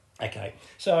 Yep. Okay,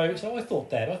 so I thought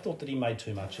that. I thought that he made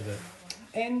too much of it.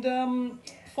 And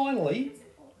finally,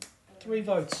 3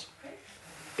 votes.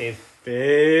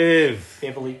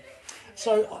 Beverly.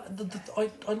 So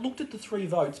I looked at the 3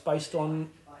 votes based on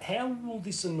how will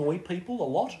this annoy people a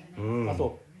lot. I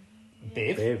thought,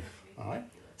 Bev. All right.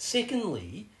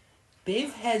 Secondly,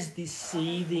 Bev has this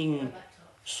seething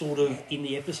sort of in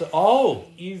the episode. Oh,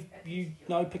 you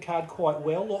know Picard quite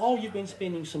well, or oh, you've been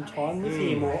spending some time with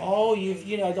him, or oh,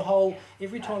 the whole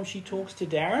every time she talks to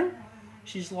Darren,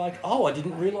 she's like, oh, I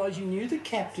didn't realise you knew the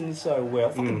captain so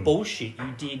well. Fucking bullshit,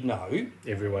 you did know.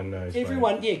 Everyone knows.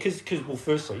 Everyone, yeah, because well,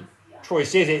 firstly, Troy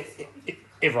says it,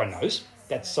 everyone knows.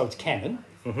 It's canon.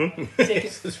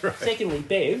 Yes, that's right. Secondly,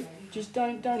 Bev, just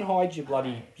don't hide your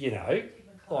bloody, jello,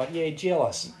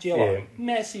 Yeah.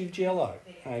 massive jello,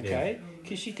 okay?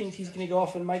 Because she thinks he's going to go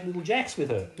off and make little jacks with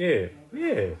her. Yeah.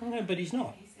 No, but he's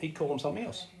not. He'd call him something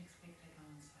else.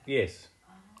 Yes.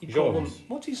 He'd call him, Jones.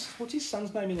 what's his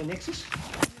son's name in the Nexus?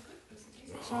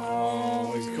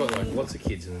 Oh, he's got lots of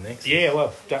kids in the next. Yeah,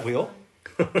 well, don't we all?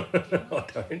 I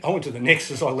don't. I went to the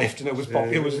Nexus. I left, and it was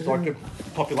like a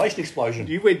population explosion.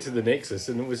 You went to the Nexus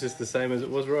and it was just the same as it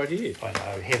was right here. I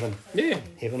know, heaven. Yeah.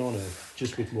 Heaven on earth,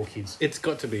 just with more kids. It's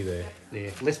got to be there.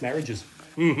 Yeah, less marriages.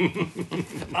 I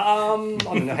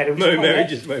don't know how to No explain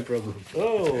marriages, no problem. that.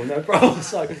 Oh, no problem.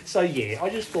 So yeah, I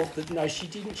just thought that no, she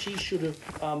didn't. She should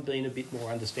have been a bit more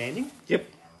understanding. Yep.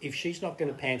 If she's not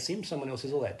going to pants him, someone else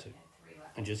is allowed to.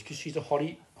 And just because she's a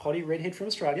hottie redhead from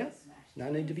Australia,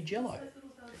 no need to be jello.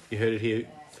 You heard it here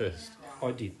first.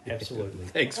 I did, absolutely.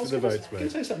 Thanks for the votes, Can I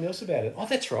mate. say something else about it? Oh,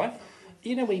 that's right.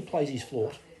 You know when he plays his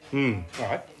flute? All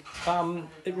right.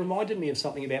 It reminded me of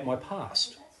something about my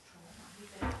past.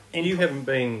 And you haven't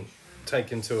been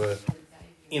taken to a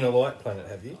inner light planet,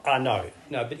 have you? No,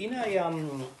 but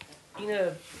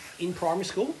in primary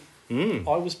school,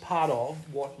 I was part of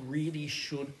what really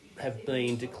should have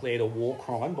been declared a war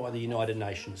crime by the United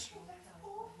Nations.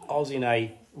 I was in a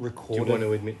Do recorder. you want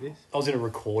to admit this? I was in a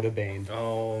recorder band.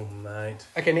 Oh, mate.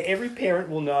 Okay, now every parent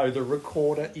will know the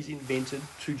recorder is invented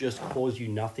to just cause you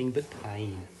nothing but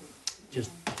pain. It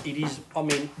is,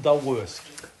 the worst.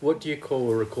 What do you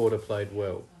call a recorder played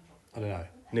well? I don't know.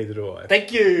 Neither do I.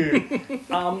 Thank you.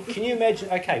 Can you imagine?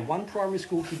 Okay, one primary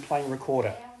school kid playing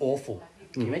recorder, awful.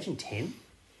 Can you imagine 10?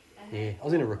 Yeah, I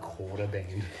was in a recorder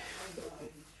band.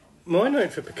 My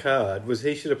note for Picard was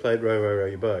he should have played Row, Row, Row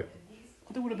Your Boat.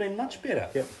 That would have been much better.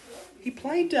 Yep. He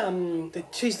played.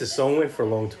 Jeez, the song went for a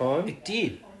long time. It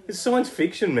did. It's science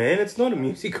fiction, man. It's not a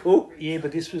musical. Yeah,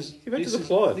 but this was. Get back this to the is,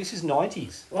 plot. This is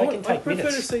 90s. They I can take prefer to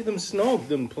minutes. see them snog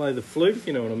than play the flute, if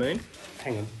you know what I mean.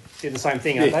 Hang on. They're the same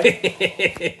thing, aren't they?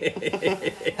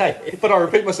 Hey, but I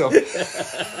repeat myself.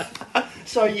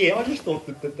 So, yeah, I just thought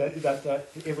that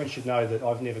everyone should know that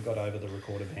I've never got over the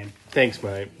recorder band. Thanks,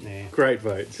 mate. Yeah. Great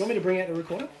votes. Do you want me to bring out the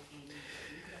recorder?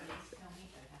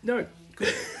 No,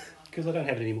 Because I don't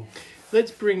have it anymore.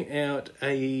 let's bring out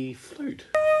a flute.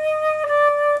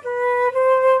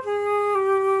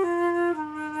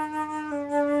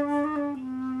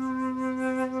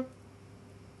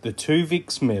 The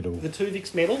Tuvix medal. The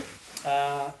Tuvix medal,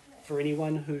 for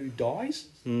anyone who dies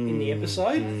in the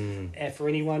episode, and for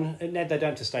anyone, and they don't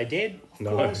have to stay dead, of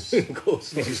No, course. of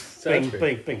course not. This is Star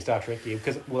Trek. being Star Trek, yeah,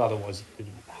 because, well, otherwise it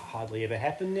would hardly ever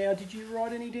happen now. Did you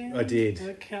write any down? I did.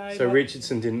 Okay. So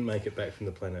Richardson didn't make it back from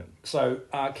the planet. So,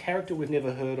 character we've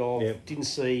never heard of, Yep. didn't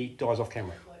see, dies off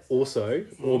camera. Also,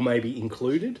 or maybe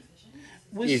included,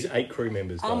 Was, is 8 crew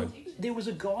members died. there was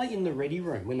a guy in the ready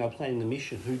room when they were planning the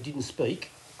mission who didn't speak,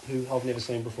 who I've never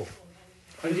seen before.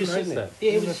 I He didn't was notice sitting there. that.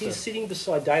 Yeah, Didn't he notice was that. sitting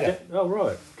beside Data. Oh,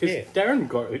 right. Because Yeah. Darren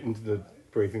got into the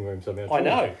briefing room somehow. I too.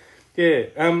 know.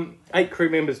 Yeah. 8 crew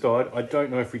members died. I don't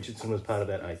know if Richardson was part of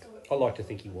that 8. I like to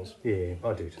think he was. Yeah,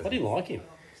 I do too. I didn't like him.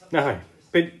 No.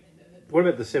 But what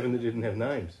about the 7 that didn't have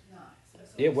names?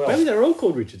 Yeah, well, Maybe they were all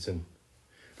called Richardson.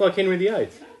 Like Henry VIII.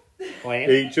 I am.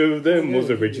 Each of them was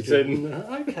a Richardson.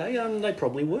 Okay, they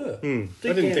probably were. I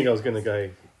didn't think I was going to go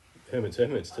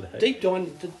Hermits today. Deep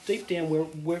down,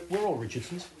 we're all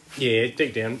Richardsons. Yeah,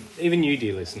 deep down. Even you,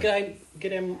 dear listener.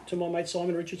 Get to my mate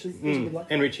Simon Richardson. Good luck.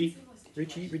 And Richie.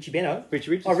 Richie Benno. Richie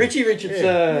Richardson. Oh, Richie Richardson.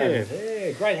 Yeah.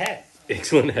 Yeah, great hat.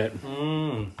 Excellent hat.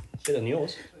 Better than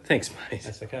yours. Thanks, mate.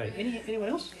 That's okay. Anyone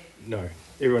else? No,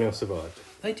 everyone else survived.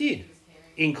 They did,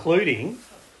 including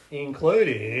Neil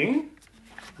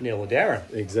or Darren.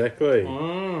 Exactly.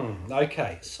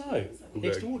 Okay, so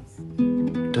next Okay. award.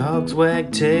 Dogs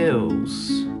wag tails,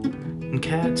 and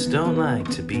cats don't like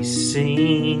to be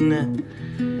seen.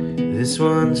 This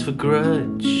one's for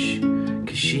Grudge,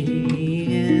 'cause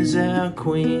she is our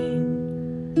queen.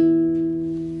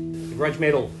 The Grudge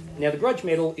Medal. Now, the Grudge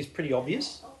Medal is pretty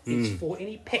obvious. It's for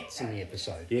any pets in the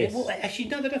episode. Yes. Well, actually,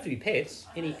 no, they don't have to be pets.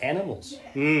 Any animals.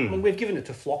 I mean, we've given it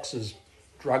to Flox's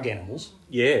drug animals.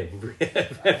 Yeah,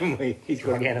 haven't we?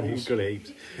 Drug animals. He's got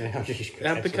heaps.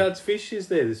 Absolutely. Picard's fish is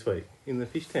there this week in the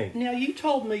fish tank. Now, you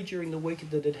told me during the week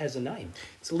that it has a name.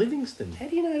 It's Livingston. How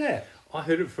do you know that? I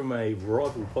heard it from a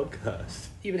rival podcast.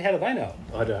 Yeah, but how do they know?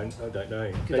 I don't know. Did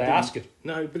they didn't- ask it?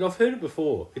 No, but I've heard it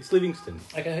before. It's Livingston.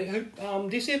 Okay,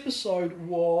 this episode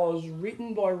was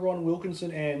written by Ron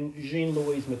Wilkinson and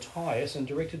Jean-Louise Matthias and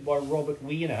directed by Robert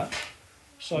Wiener.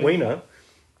 So Wiener.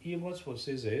 Yeah, what's what it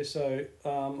says there. So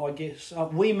I guess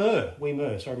Weimer.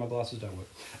 Sorry, my glasses don't work.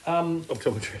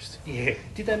 Optometrist. Yeah.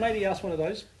 Did they maybe ask one of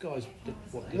those guys?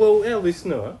 Well, our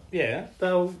listener, Yeah.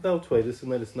 they'll tweet us and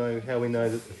let us know how we know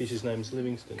that the fish's name is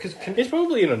Livingston. 'Cause It's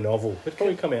probably in a novel. It's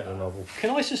probably come out in a novel.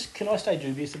 Can I stay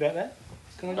dubious about that?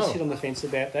 Can I just Oh. sit on the fence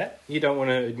about that? You don't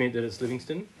want to admit that it's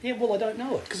Livingston? Yeah. Well, I don't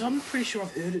know it. Because I'm pretty sure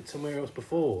I've heard it somewhere else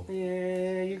before.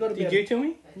 Yeah, you got to be. Did you tell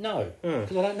me? No, Oh.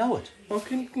 because I don't know it. Well,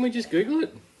 can we just Google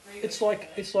it? It's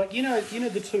like the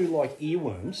two like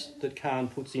earworms that Khan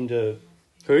puts into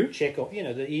Who? Chekhov. You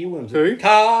know the earworms. Who?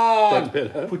 Khan That's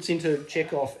better. puts into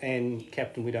Chekhov and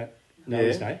Captain. We don't know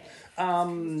his name.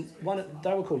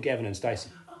 They were called Gavin and Stacey.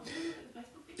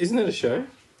 Isn't it a show?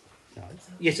 No.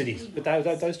 Yes, it is. But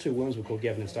those two worms were called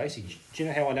Gavin and Stacey. Do you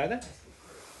know how I know that?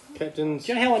 Captain's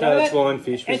Do you know how I know Cards that?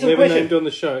 Lionfish was Answer the never question. named on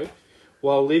the show.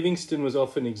 While Livingston was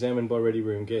often examined by Ready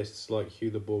Room guests like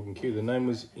Hugh the Borg and Q, the name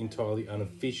was entirely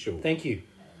unofficial. Thank you.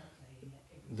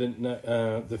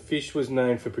 The fish was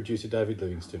named for producer David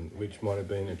Livingston, which might have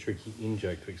been a tricky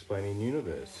in-joke to explain in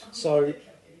universe. So,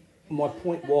 my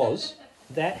point was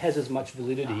that has as much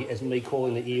validity as me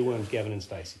calling the earworms Gavin and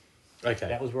Stacey. Okay.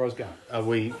 That was where I was going. Are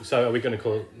we going to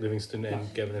call it Livingston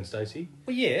and Gavin and Stacey?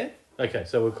 Well, yeah, Okay,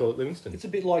 so we'll call it Livingston. it's a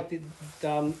bit like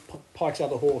Pike's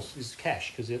other horse is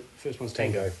Cash because the first one's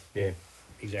Tango. Yeah.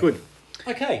 Exactly. Good.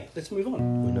 Okay, let's move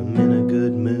on. When I'm in a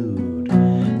good mood,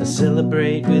 I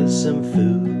celebrate with some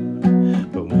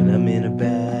food. But when I'm in a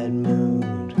bad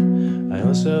mood, I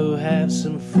also have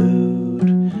some food.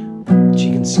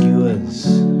 Chicken skewers,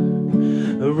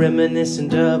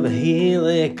 reminiscent of a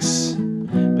helix.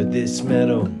 But this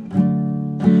metal,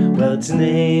 well, it's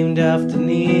named after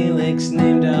Neelix,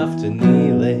 named after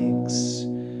Neelix.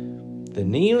 The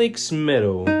Neelix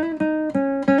metal.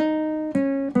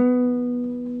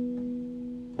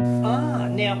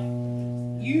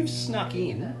 Now, you've snuck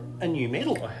in a new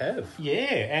medal. I have. Yeah,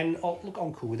 and look,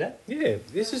 I'm cool with that. Yeah,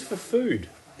 this is for food.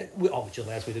 Which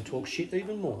allows me to talk shit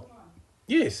even more.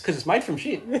 Yes. Because it's made from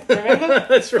shit. Remember?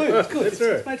 That's right. Food, it's good. That's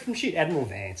It's right. made from shit. Admiral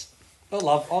Vance. I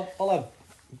love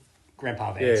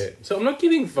Grandpa Vance. Yeah. So I'm not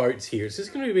giving votes here. It's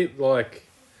just going to be a bit like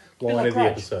line like of the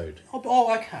Grudge. episode.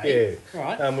 Oh, okay. Yeah. All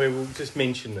right. Where we'll just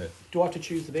mention it. Do I have to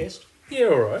choose the best? Yeah,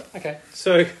 all right. Okay.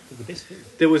 So The best food.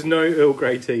 there was no Earl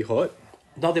Grey tea hot.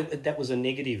 No, that was a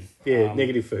negative. Yeah,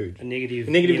 negative food. A negative.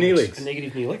 A negative Neelix. A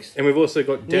negative Neelix. And we've also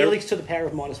got Darren... Neelix to the power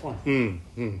of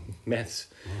 -1. Maths.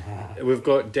 We've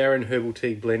got Darren Herbal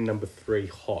Tea Blend number 3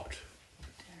 hot.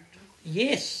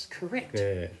 Yes, correct.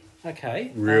 Yeah.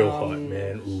 Okay. Real hot,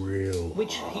 man. Real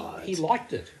Which hot. he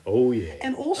liked it. Oh, yeah.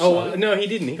 And also- no, he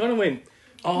didn't. He kind of went...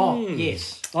 Oh,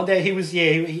 yes. Oh, there he was.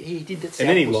 Yeah, he did that. And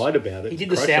then he sourpuss. lied about it. He did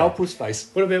the Crusher. sourpuss face,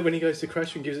 What about when he goes to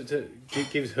Crusher and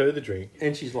gives her the drink?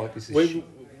 and she's like, "This is shit."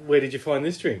 Where did you find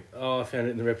this drink? Oh, I found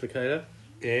it in the replicator.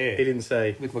 Yeah. He didn't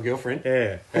say... With my girlfriend.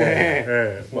 Yeah.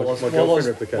 My While I was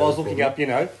girlfriend replicated while I was it for looking me. up, you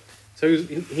know, So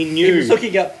he he knew... was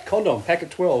looking up condom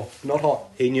packet 12, not hot.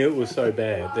 He knew it was so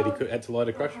bad that he had to lie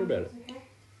to Crusher about it.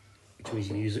 Which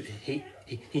means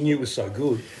he knew it was so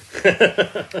good.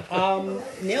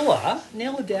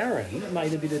 Nella Darren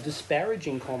made a bit of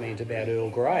disparaging comment about Earl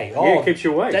Grey. Yeah, it keeps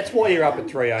you awake. That's why you're up at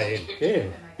 3 a.m. Yeah.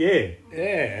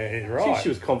 Yeah, I right. think she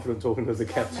was confident talking to the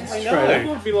captain I straight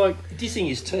know. up. I'd be like, Dissing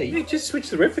his tea. yeah, just switch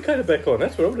the replicator back on.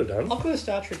 That's what I would have done. I've got a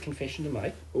Star Trek confession to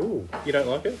make. Ooh, you don't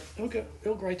like it?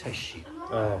 Earl Grey tastes shit.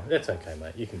 Oh, that's okay,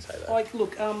 mate. You can say that. Like,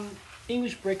 look,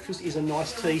 English breakfast is a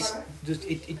nice tea. Just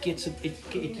it gets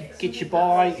you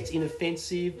by. It's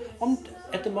inoffensive.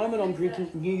 At the moment I'm drinking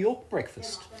New York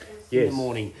breakfast in Yes. the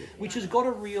morning, which has got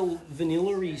a real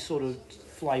vanilla-y sort of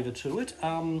flavour to it.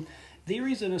 There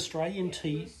is an Australian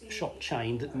tea shop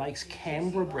chain that makes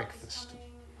Canberra breakfast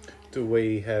Do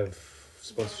we have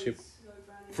sponsorship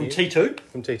from Yeah. T2.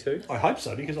 from T2? I hope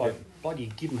so, because I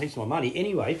bloody give them heaps of my money.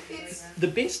 Anyway, the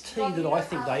best tea that I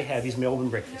think they have is Melbourne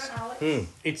breakfast.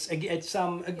 It's a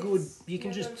good. You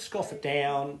can just scoff it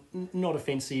down. Not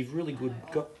offensive. Really good.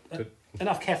 Got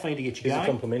enough caffeine to get you Is it going.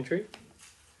 complimentary?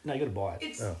 No, you got to buy it.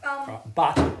 It's Right.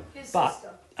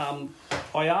 But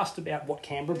I asked about what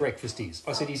Canberra breakfast is.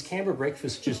 I said, is Canberra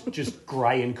breakfast just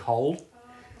grey and cold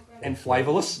and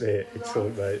flavourless? Yeah,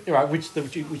 excellent, mate. All right, which the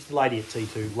lady at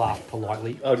T2 laughed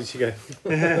politely. Oh, did she go?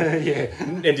 Yeah.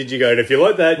 And did you go, and if you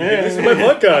like that, you can listen to my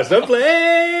podcast. I'm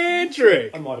playing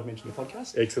trick. I might have mentioned the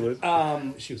podcast.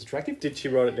 Excellent. She was attractive. Did she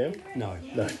write it down? No.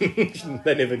 No.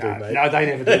 They never do, mate. No, they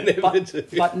never They do. never do.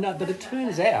 But it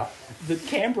turns out that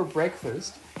Canberra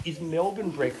breakfast is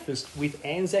Melbourne breakfast with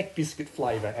Anzac biscuit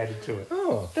flavour added to it.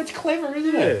 Oh. That's clever,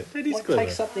 isn't Yeah, it? that is Like,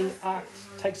 clever.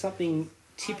 Take something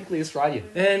typically Australian.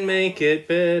 And make it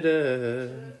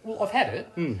better. Well, I've had it.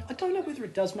 Hmm. I don't know whether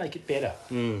it does make it better.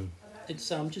 It's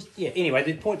just Anyway,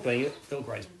 the point being, Earl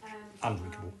Grey's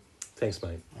undrinkable. Thanks,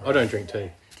 mate. I don't drink tea.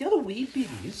 The other weird bit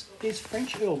is there's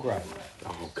French Earl Grey.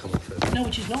 Oh, come off it. No,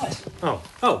 which is nice.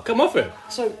 Oh, come off it.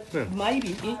 So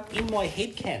maybe in my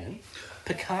head canon,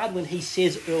 Picard, when he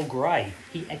says Earl Grey,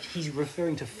 he's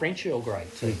referring to French Earl Grey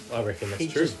too. I reckon that's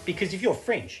He's true. just, because if you're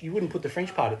French, you wouldn't put the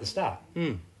French part at the start.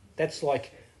 That's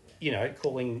like,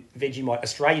 calling Vegemite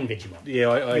Australian Vegemite. Yeah,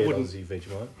 I eat wouldn't- Aussie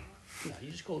Vegemite. No,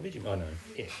 you just call it Vegemite. I know.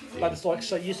 Yeah. But it's like,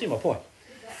 so you see my point.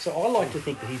 So I like to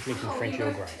think that he's drinking French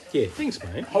Earl Grey. Yeah, thanks,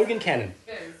 mate. Hogan Cannon.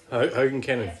 Hogan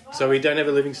Cannon. So we don't have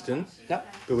a Livingston, No.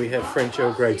 but we have French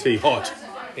Earl Grey tea hot.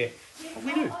 Yeah.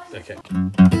 We do. Okay.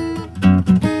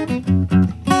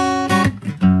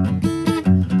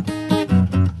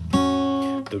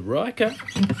 The Riker.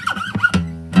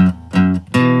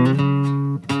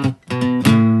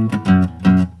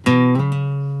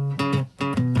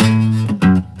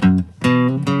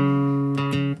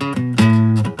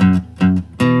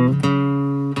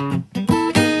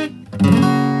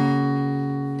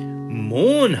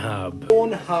 Mornhub.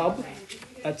 Pornhub.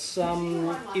 It's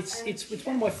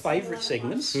one of my favourite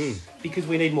segments because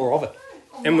we need more of it.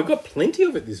 And we've got plenty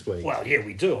of it this week. Well, yeah,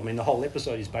 we do. I mean, the whole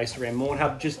episode is based around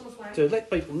Mornhub, just to let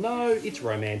people know it's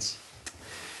romance.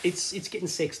 It's getting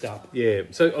sexed up. Yeah,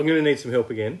 so I'm going to need some help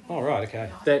again. Oh, right, okay.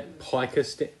 That piker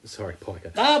stance... Sorry,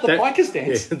 piker. Ah, the piker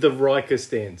stance. Yeah, the Riker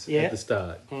stance Yeah. at the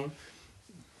start.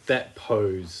 That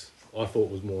pose, I thought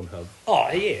was Mornhub.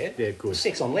 Oh, yeah. Yeah, good.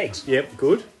 Sex on legs. Yep,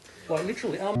 good. Like,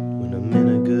 literally, When I'm in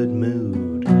a good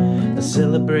mood, I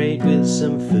celebrate with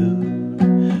some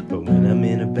food. But when I'm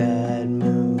in a bad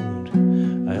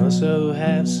mood, I also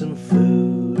have some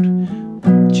food.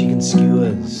 Chicken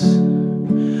skewers,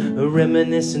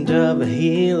 reminiscent of a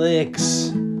helix.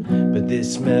 But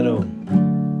this metal,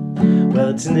 well,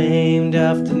 it's named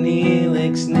after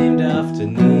Neelix, named after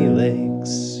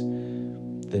Neelix.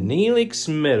 The Neelix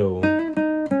Medal.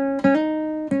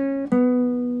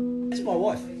 that's my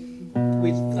wife.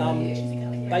 With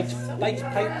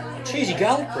baked cheesy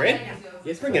garlic bread.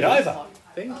 Yes, Bring it over.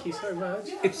 Thank you so much.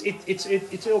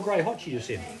 It's Earl Grey hot, she just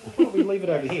said. Why don't we leave it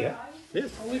over here? Yes.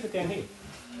 I'll leave it down here.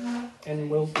 And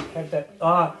we'll have that.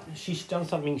 Ah, she's done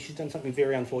something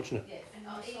very unfortunate.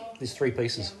 There's 3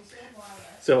 pieces.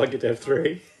 So I get to have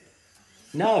 3.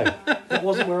 No, that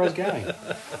wasn't where I was going.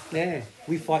 Yeah,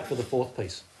 we fight for the 4th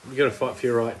piece. You got to fight for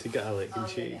your right to garlic and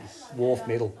cheese. Wharf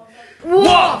medal.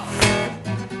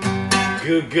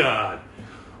 Good God.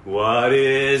 What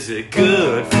is it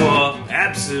good for?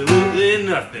 Absolutely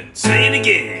nothing. Say it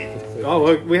again. Oh,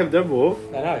 well, we have done more.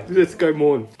 I know. Let's go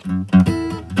more.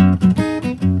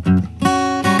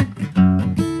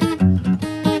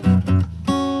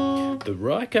 The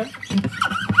Riker.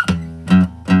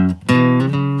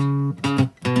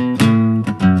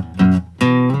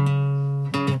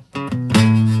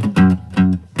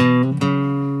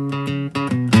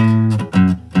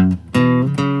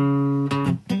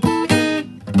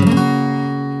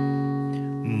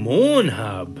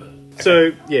 Mornhub.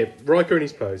 So, yeah, Riker and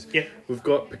his pose. Yep. We've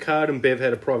got Picard and Bev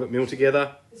had a private meal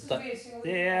together.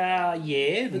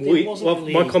 Yeah, but there wasn't Well,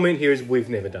 really my any- comment here is we've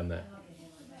never done that.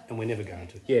 and we're never going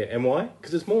to. Yeah, and why?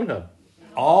 Because it's Mornhub.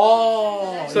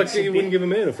 Oh, It's like it's a you bit- wouldn't give a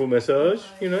man a full massage,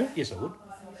 you know? Yes, I would.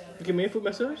 You give me a foot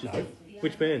massage? No,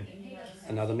 Which man?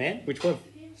 another man, Which one?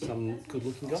 some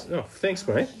good-looking guy Oh, thanks,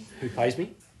 mate. who pays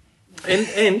me.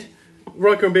 And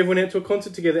Riker and Bev went out to a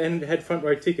concert together and had front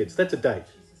row tickets. That's a date.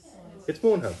 It's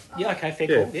Mornhub. Yeah, okay, fair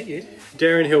Yeah. call. Yeah.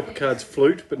 Darren held Picard's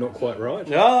flute, but not quite right.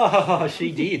 Oh,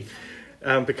 she did.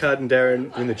 Picard and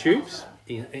Darren in the tubes.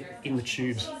 In the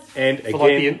tubes. And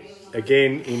Fallopian.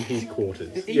 again in his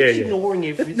quarters. He's Yeah. ignoring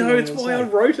everything. No, I'm it's gonna why I say.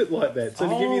 wrote it like that, so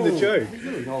to give you the joke.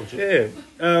 You acknowledge it.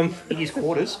 Yeah. In his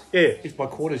quarters. Yeah. If by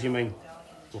quarters you mean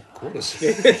quarters.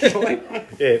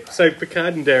 Yeah. So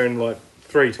Picard and Darren like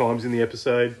 3 times in the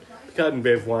episode. Picard and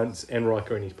Bev once, and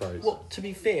Riker in his pose. Well, to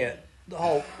be fair, the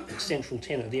whole central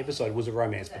tenet of the episode was a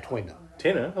romance between them.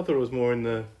 Tenor? I thought it was more in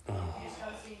the...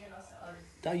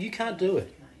 No, you can't do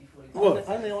it. What?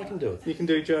 Only I can do it. You can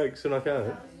do jokes and I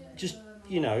can't. Just,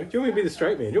 you know, Do you want me to be the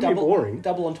straight man? Do you want me to be boring?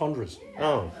 double entendres.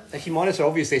 Oh. Actually, mine are so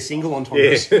obvious they're single Yeah.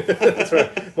 entendres. That's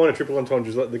right. Mine are triple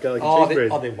entendres like the garlic and cheese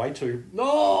bread. they're way too...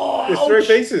 No! There's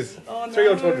 3 pieces. 3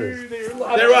 entendres.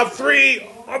 There are 3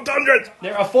 entendres!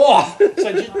 There are 4.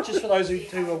 So just for those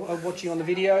who are watching on the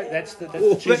video, that's the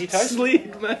cheesy That's toast.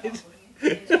 slick, mate.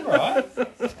 All right.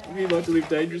 You like to live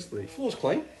dangerously. Floor's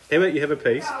clean. How about you have a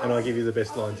piece and I give you the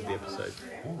best lines of the episode?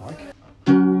 Oh,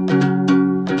 okay.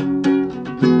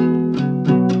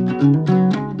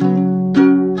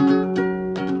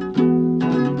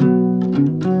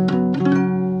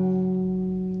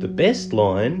 The best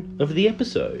line of the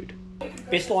episode.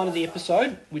 Best line of the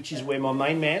episode, which is where my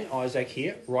main man, Isaac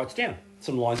here, writes down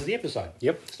some lines of the episode.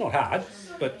 Yep. It's not hard,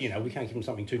 but, you know, we can't give him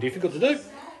something too difficult to do.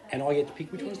 And I get to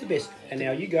pick which one's the best. And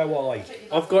now you go while I eat.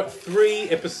 I've got 3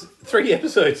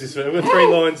 episodes this week. I've got 3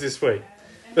 lines this week.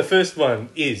 The first one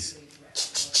is...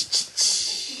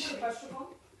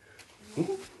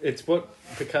 It's what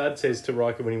Picard says to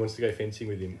Riker when he wants to go fencing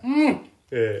with him.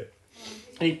 Yeah.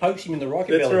 And he pokes him in the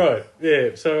Riker That's belly. right. Yeah,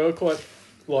 so I quite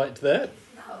liked that.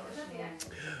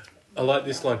 I like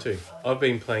this line too. I've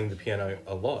been playing the piano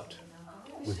a lot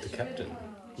with the captain.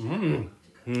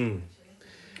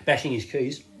 Bashing his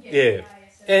keys. Yeah,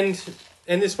 and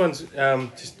this one's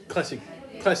just classic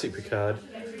Picard.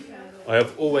 I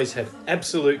have always had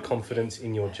absolute confidence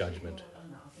in your judgment.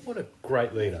 What a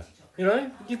great leader. You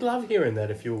know, you'd love hearing that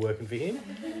if you were working for him.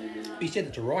 He said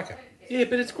it to Riker. Yeah,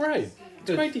 but it's great.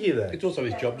 It's great to hear that. It's also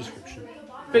his job description.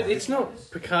 But it's not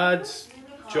Picard's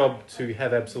job to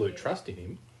have absolute trust in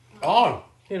him. Oh,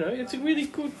 You know, it's a really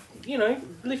good,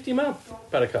 lift him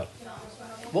up, Buttercup.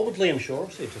 what would Liam Shaw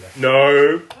have said to that?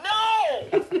 No.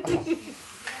 No!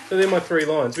 So they're my 3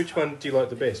 lines. Which one do you like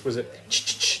the best? Was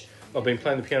it, I've been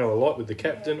playing the piano a lot with the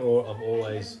captain, or I've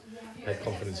always had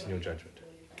confidence in your judgment?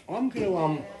 I'm going to,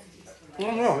 I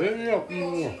don't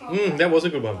know. That was a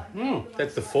good one.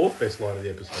 That's the 4th best line of the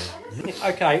episode.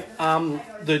 Okay,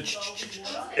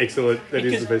 Excellent. That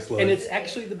is the best line. And it's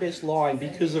actually the best line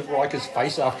because of Riker's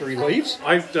face after he leaves.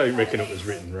 I don't reckon it was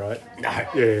written right. No.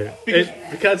 Yeah. Because-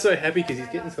 Picard's so happy because he's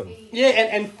getting something. Yeah,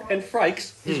 and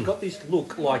Frakes has got this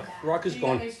look like Riker's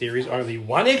gone, there is only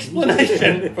one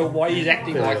explanation for why he's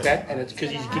acting like that, and it's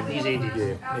because he's getting his end in.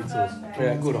 Yeah, excellent.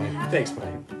 Yeah, good on him. Thanks, mate.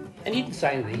 And he didn't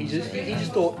say anything. He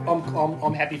just thought,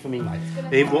 I'm happy for me, mate.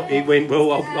 He went,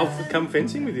 well, I'll come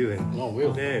fencing with you then. Oh,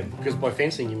 will. Yeah. Because by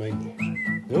fencing you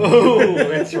mean... Oh,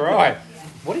 that's right.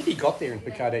 What if he got there and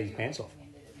Picard had his pants off?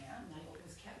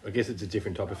 I guess it's a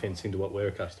different type of fencing to what we're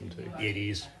accustomed to. Yeah, it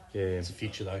is. Yeah. It's the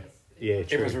future, though. Yeah, true.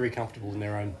 Everyone's very comfortable in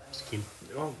their own skin.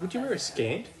 Oh, would you wear a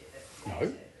scant?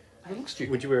 No. They look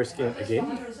stupid. Would you wear a scant again?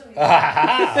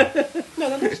 No,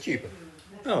 they look stupid.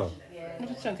 Oh. I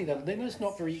just don't think they're just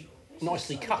not very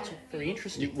nicely cut, very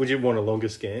interesting. Would you want a longer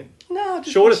scant? No,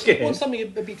 just Shorter want, skin. want something a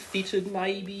bit fitted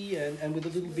maybe, and with a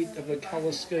little bit of a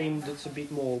colour scheme that's a bit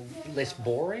less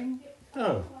boring.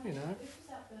 Oh. You know,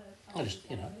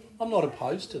 I'm not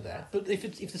opposed to that. But if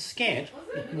the scant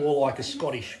is more like a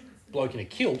Scottish bloke in a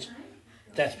kilt,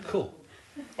 that's cool.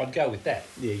 I'd go with that.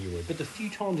 Yeah, you would. But the few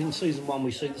times in season 1 we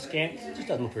see the scant, it just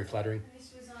doesn't look very flattering.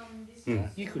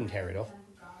 You couldn't carry it off.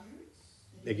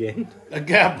 Again? I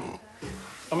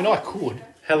mean, I could,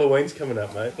 Halloween's coming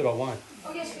up, mate. but I won't.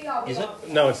 Is it?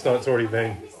 No, it's not. It's already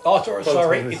been. Oh, sorry.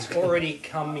 time It's already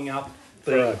coming up.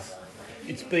 For us.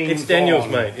 It's been. It's Daniels,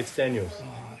 gone. mate. It's Daniels.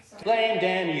 Blame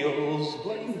Daniels.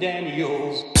 Blame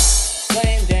Daniels.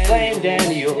 Blame Daniels. Blame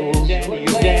Daniels. Blame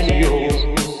Daniels.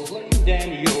 Blame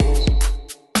Daniels.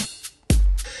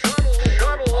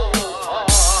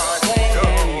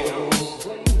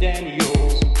 Blame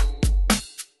Daniels.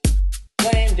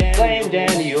 Blame Daniels. Blame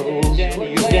Daniels.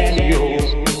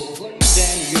 Blame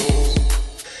Daniels.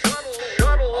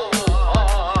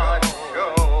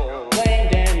 Blame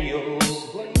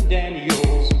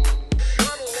Daniels.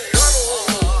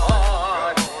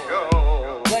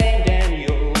 Blame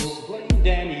Daniels.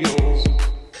 Blame Daniels.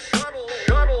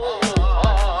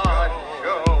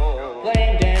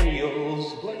 Blame Daniels.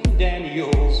 Blame Daniels. Blame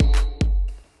Daniels.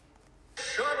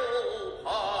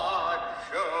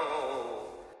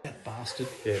 That bastard.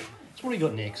 Yeah. So what do you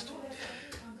got next?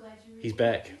 He's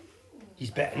back. He's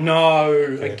back. No,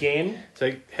 again.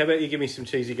 So how about you give me some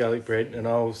cheesy garlic bread and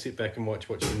I'll sit back and watch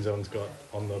what Shinzon's got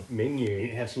on the menu.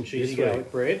 You have some cheesy this week.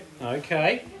 garlic bread.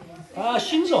 Okay.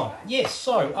 Shinzon. Yes,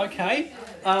 so, okay.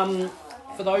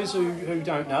 For those who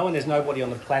don't know, and there's nobody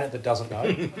on the planet that doesn't know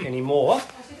anymore,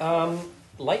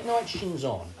 Late Night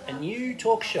Shinzon, a new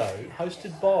talk show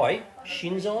hosted by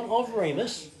Shinzon of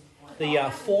Remus, the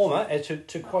former,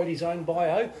 to quote his own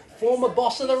bio, former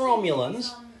boss of the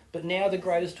Romulans, but now the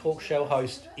greatest talk show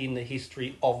host in the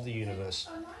history of the universe.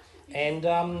 And,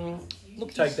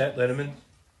 look, Take that, Letterman.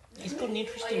 he's got an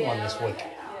interesting one this week.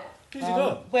 Who's he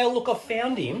got? Well, look, I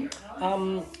found him.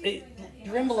 You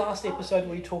remember last episode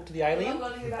where he talked to the alien?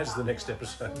 That's the next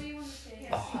episode.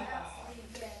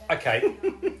 Okay.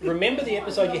 Remember the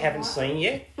episode you haven't seen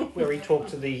yet, where he talked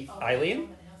to the alien?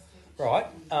 Right.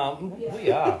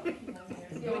 We're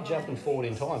jumping forward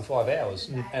in time 5 hours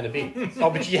and a bit. Oh,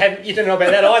 but you don't know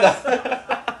about that either.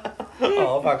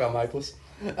 Oh, fuck, I'm hopeless.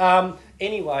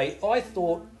 Anyway, I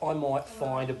thought I might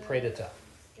find a predator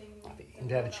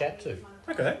to have a chat to.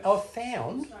 Okay. I've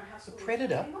found a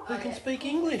predator who can speak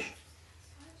English.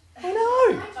 I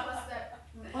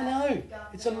know.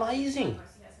 It's amazing.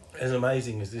 As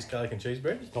amazing as this garlic and cheese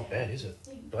bread? It's not bad, is it?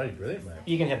 Bloody brilliant, mate.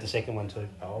 You can have the second one too.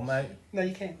 Oh, mate. No,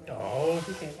 you can't. Oh,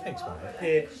 You can. thanks, mate.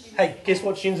 Yeah. Hey, guess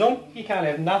what, Shinzon? You can't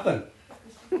have nothing.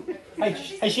 hey,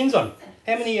 Shinzon.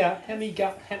 How many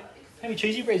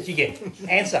cheesy breads do you get?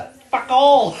 Answer. Fuck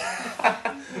all.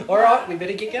 All right, we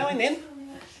better get going then.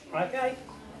 Okay.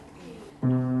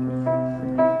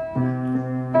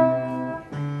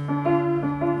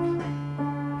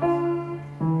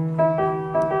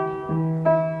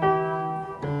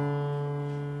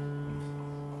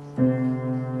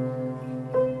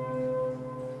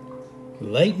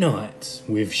 Late Nights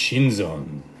with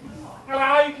Shinzon.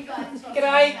 Hello,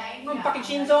 g'day. I'm fucking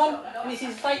Shinzon, and this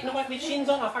is Late Night with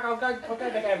Shinzon. I'll go back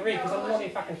over here because I'm not in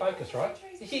fucking focus, right?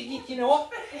 You know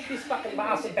what? This fucking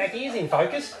bastard back here's in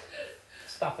focus.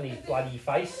 Stuffing his bloody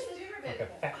face like a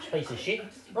fat piece of shit.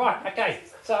 Right, okay.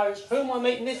 So who am I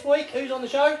meeting this week? Who's on the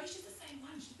show?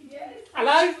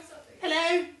 Hello,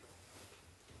 hello.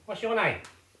 What's your name?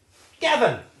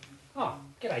 Gavin. Oh,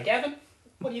 g'day, Gavin.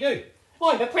 What do you do?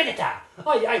 I'm a predator.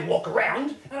 I walk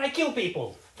around and I kill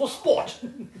people for sport.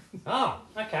 Oh,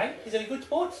 okay. Is it a good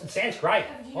sport? It sounds great.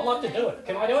 I'd like to do it.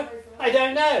 Can I do it? I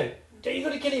don't know. Are you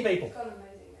good at killing people?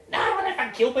 No, I don't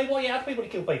fucking kill people. I ask people to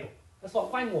kill people. That's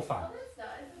like way more fun.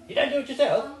 You don't do it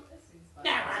yourself?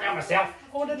 No, I know myself.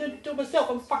 I want to do it myself.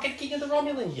 I'm fucking king of the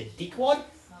Romulans, you dickwad.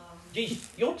 Jeez,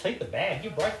 your teeth are bad.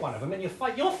 You broke one of them, and your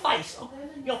face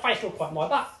looks like my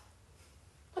butt.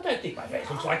 I don't think my face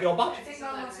looks like your butt.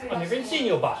 I've never even seen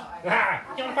your butt.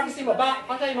 Ah, you want to fucking see my butt?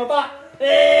 I'll show you my butt.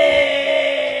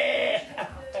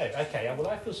 Oh, okay. Well,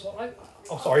 I feel sort of.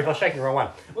 Oh, sorry if I was shaking the wrong one.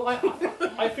 Well,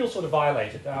 I feel sort of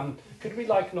violated. Could we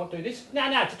not do this?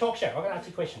 No, it's a talk show. I'm going to ask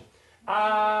you a question.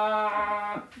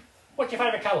 What's your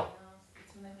favourite colour?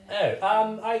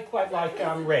 Oh, I quite like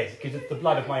red because it's the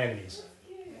blood of my enemies.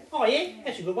 Oh yeah,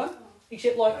 that's a good one.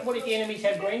 Except what if the enemies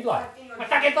have green blood? My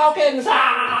fucking Vulcans!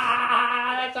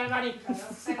 Ah, that's so funny.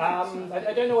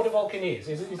 I don't know what a Vulcan is.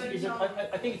 Is it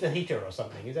I think it's a heater or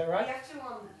something. Is that right?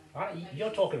 You're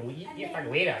talking. You're fucking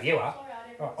weirdo. You are.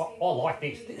 I like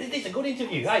this. This is a good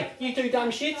interview. Hey, you two dumb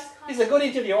shits. This is a good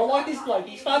interview. I like this bloke.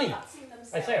 He's funny.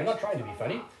 I say I'm not trying to be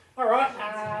funny. All right.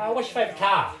 What's your favourite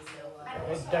car?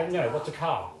 I don't know. What's a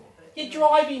car? You're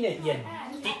driving it, you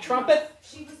dick trumpet.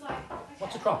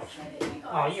 What's a trumpet?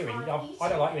 Oh, you're in. I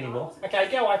don't like you anymore. Okay,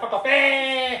 go away. Fuck off.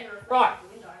 Right.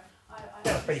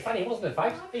 That was pretty funny, wasn't it,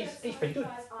 folks? He's pretty good.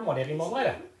 I might have him on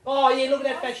later. Oh, yeah, look at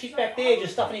that fat shit back there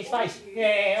just stuffing his face.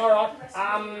 Yeah, all right.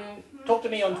 Talk to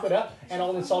me on Twitter and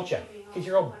I'll insult you because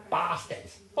you're all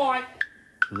bastards. Bye.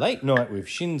 Late Night with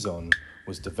Shinzon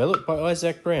was developed by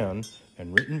Isaac Brown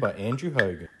and written by Andrew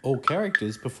Hogan. All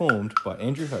characters performed by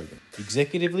Andrew Hogan.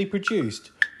 Executively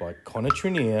produced by Connor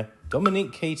Trenier,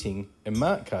 Dominique Keating and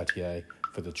Mark Cartier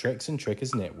for the Treks and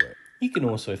Trekkers Network. You can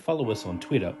also follow us on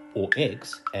Twitter or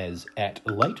X as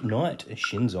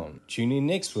 @LateNightShinzon. Tune in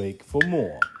next week for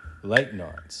more Late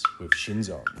Nights with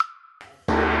Shinzon.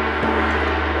 Oh,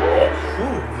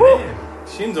 man.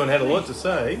 Shinzon had a lot to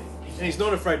say, and he's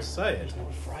not afraid to say it.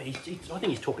 I think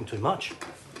he's talking too much.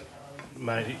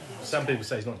 Mate, some people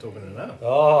say he's not talking enough.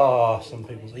 Oh, some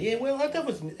people say, yeah. Well, that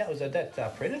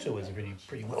Predator was a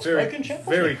pretty well spoken chap.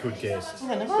 Very good guest.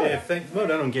 I know. Yeah, well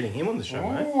done on getting him on the show,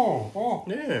 mate. Oh.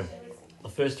 Yeah. The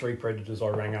first three Predators I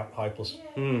rang up hopeless.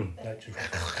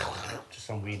 Just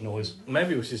some weird noise.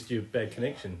 Maybe it was just your bad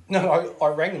connection. No, I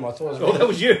rang them. I thought I was. Oh, that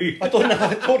was you. I thought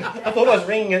I was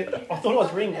ringing a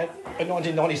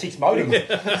 1996 modem.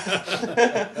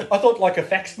 I thought like a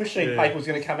fax machine paper was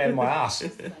going to come out of my ass.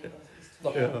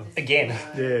 Again.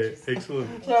 Yeah,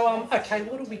 excellent. So, okay,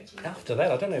 what do we... After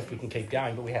that, I don't know if we can keep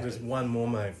going, but we have There's to... one more,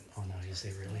 mate. Oh, no, is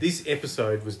there really? This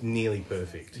episode was nearly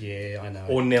perfect. Yeah, I know.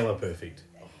 Or Nella perfect.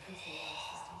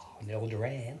 Nella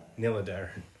Duran. Nella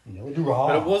Darren. Nella Duran.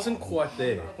 But it wasn't quite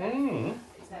there.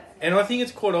 And I think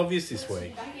it's quite obvious this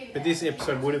week, but this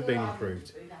episode would have been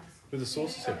improved with the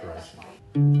source of separation.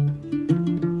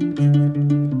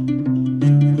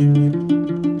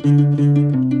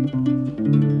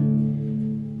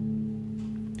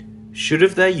 Should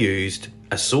have they used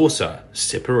a saucer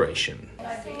separation?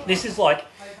 This is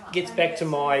gets back to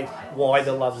my why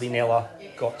the lovely Nella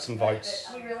got some votes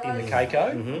in the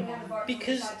Keiko. Mm-hmm.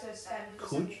 Because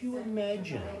could you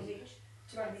imagine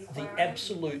the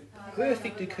absolute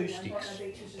perfect acoustics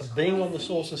of being on the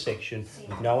saucer section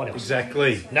with no one else?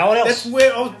 Exactly. No one else. That's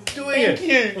where I was doing Thank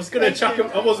it. you. I was going to chuck it.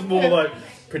 I wasn't more like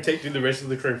protecting the rest of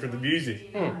the crew from the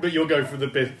music, but you'll go for the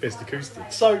best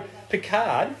acoustics. So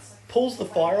Picard pulls the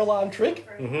fire alarm trick,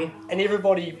 and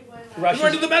everybody rushes.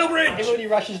 Run to the battle bridge. Everybody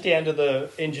rushes down to the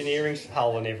engineering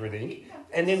hull and everything,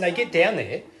 and then they get down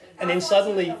there, and then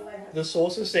suddenly the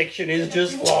saucer section is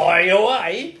just flying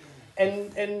away,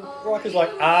 and Riker's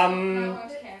like,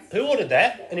 who ordered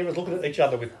that? And everyone's looking at each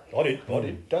other with, I did,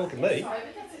 don't look at me.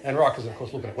 And Riker's of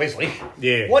course looking at Wesley.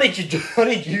 Yeah. What did you do? What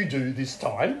did you do this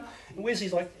time? And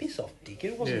Wesley's like, piss off, dick.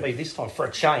 It wasn't me this time for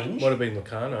a change. Might have been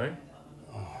Locarno.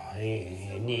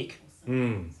 Yeah, Nick.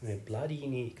 Yeah, bloody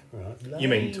Nick. Right, bloody You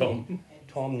mean Tom?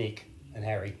 Tom, Nick, and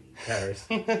Harry. Harris.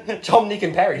 Tom, Nick,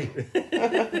 and Parry.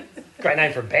 Great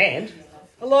name for a band.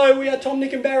 Hello, we are Tom,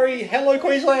 Nick and Barry. Hello,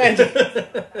 Queensland.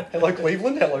 Hello,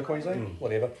 Cleveland. Hello, Queensland.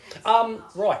 Whatever.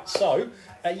 Right, so,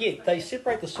 they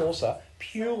separate the saucer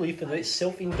purely for the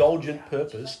self-indulgent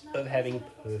purpose of having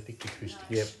perfect acoustics.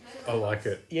 Yep, I like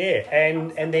it. Yeah,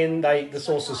 and then the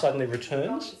saucer suddenly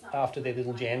returns after their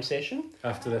little jam session.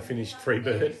 After they finished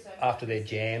Freebird. After their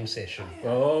jam session.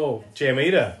 Oh, Jam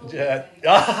Eater.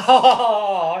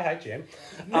 I hate jam.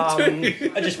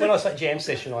 When I say jam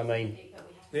session, I mean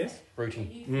Yes?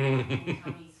 rooting.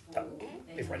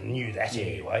 Everyone knew that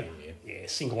anyway. Yeah,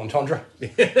 single entendre.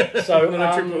 So,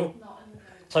 Not a triple.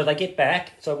 so they get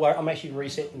back. So I'm actually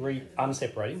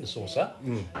unseparating the saucer,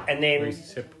 and then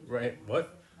Separate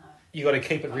what? you got to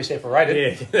keep it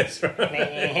reseparated. Yeah, that's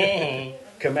right.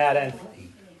 Come out and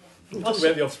We'll talk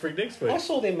about the Offspring next week. I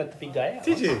saw them at the big day out.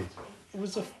 Did you? It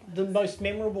was the most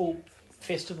memorable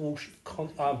festival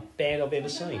band I've ever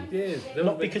seen. Yeah.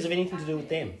 Not because of anything to do with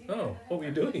them. Oh, what were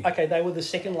you doing? Okay, they were the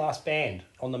second last band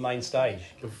on the main stage.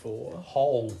 Before?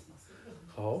 Hole.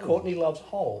 Oh. Courtney loves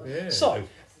Hole. Yeah. So,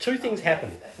 two things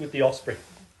happened with the Offspring.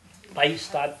 They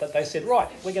said, right,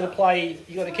 we're going to play,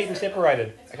 you got to keep them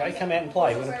separated. Okay, come out and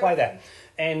play. We're going to play that.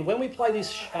 And when we play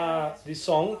this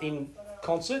song in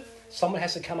concert, someone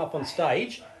has to come up on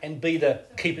stage and be the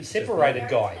keep it separated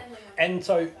guy. And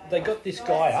so they got this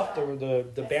guy up.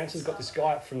 The bouncers got this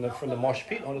guy up from the mosh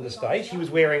pit onto the stage. He was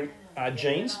wearing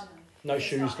jeans, no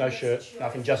shoes, no shirt,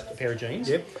 nothing, just a pair of jeans.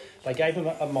 Yep. They gave him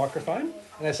a microphone,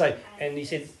 and he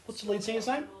said, "What's the lead singer's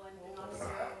name?"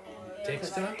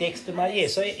 Dexter, mate. Yeah.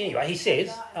 So anyway, he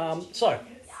says, "So,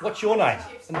 what's your name?"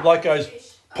 And the bloke goes,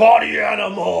 "Party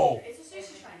Animal."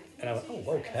 And I went,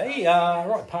 "Oh, okay.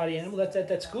 Right, Party Animal.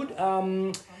 That's good.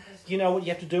 You know what you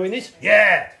have to do in this?"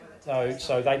 "Yeah."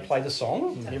 So they play the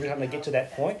song, and every time they get to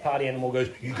that point, Party Animal goes,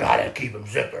 "You gotta keep them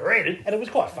separated," and it was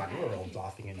quite funny. We were all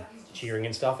laughing and cheering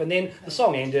and stuff. And then the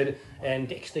song ended, and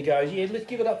Dexter goes, "Yeah, let's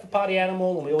give it up for Party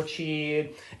Animal," and we all cheered.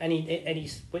 And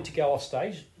he went to go off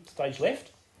stage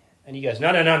left, and he goes,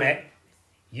 "No, Matt,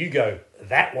 you go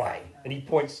that way," and he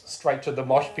points straight to the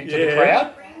mosh pit to the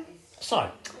crowd. So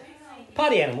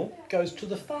Party Animal goes to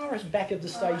the farthest back of the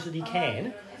stage that he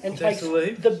can and takes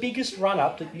the biggest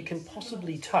run-up that you can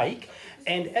possibly take.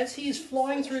 And as he is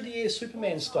flying through the air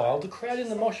Superman style, the crowd in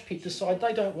the mosh pit decide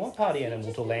they don't want Party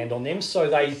Animal to land on them, so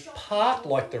they part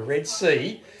like the Red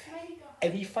Sea,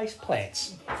 and he face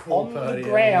plants on the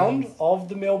ground of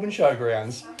the Melbourne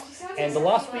Showgrounds. And the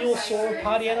last we all saw of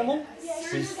Party Animal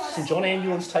was St John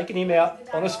Ambulance taking him out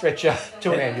on a stretcher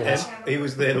to an ambulance. And he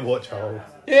was there to watch Hole.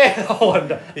 Yeah.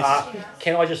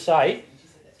 Can I just say,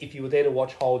 if you were there to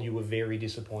watch Hole, you were very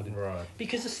disappointed. Right.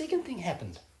 Because the second thing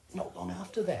happened not long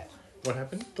after that. What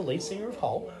happened? The lead singer of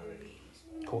Hole,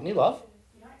 Courtney Love,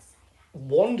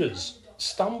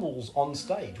 stumbles on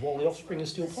stage while the Offspring is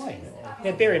still playing.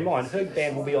 Now, bear in mind, her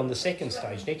band will be on the second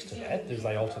stage next to that, as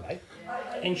they alternate,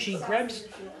 and she grabs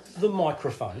the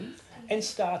microphone and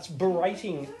starts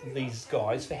berating these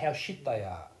guys for how shit they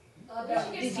are.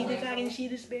 This is the fucking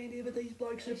shittest band ever, these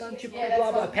blokes are a bunch of blah,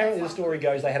 blah, blah. Apparently the story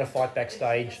goes they had a fight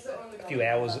backstage a few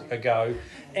hours ago,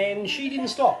 and she didn't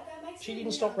stop. She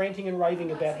didn't stop ranting and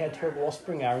raving about how terrible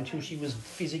Offspring are until she was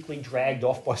physically dragged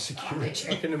off by security.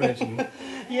 I can imagine.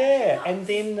 Yeah, and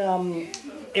then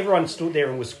everyone stood there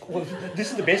and was... Well,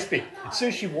 this is the best bit. As soon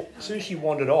as she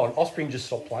wandered on, Offspring just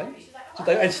stopped playing. So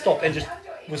they stopped and just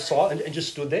was silent and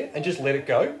just stood there and just let it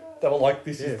go. They were like,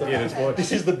 this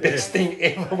is the best thing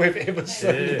ever we've ever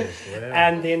seen. Yeah, wow.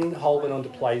 And then Hole went on to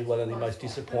play one of the most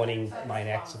disappointing main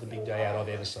acts of the big day out I've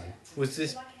ever seen. Was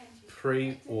this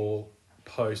pre or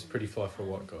post Pretty Fly for a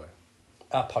White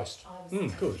Guy? Post.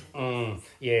 Good.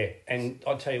 Yeah, and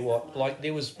I'll tell you what, like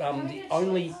there was the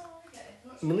only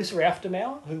Melissa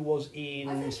Aufdermauer who was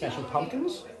in Smashing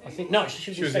Pumpkins. I think no,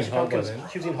 she was in Smashing Hole by Pumpkins. then.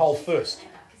 She was in Hole first.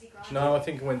 No, I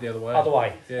think it went the other way. Other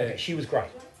way. Yeah. Okay, she was great.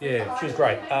 Yeah. She was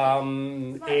great.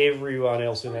 Everyone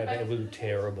else in that band was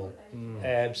terrible.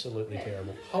 Absolutely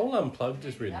terrible. Whole Unplugged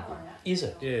is really good. Is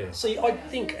it? Yeah. See, I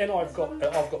think, and I've got a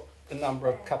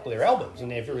couple of their albums, and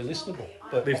they're very listenable.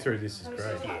 But Live Through This is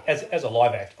great. yeah, as a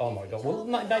live act, oh my god. Well,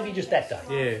 maybe just that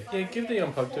day. Yeah, give the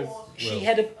Unplugged to... She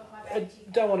had I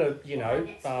don't want to,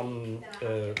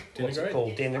 what's it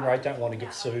called? Denigrate. Don't want to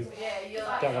get sued.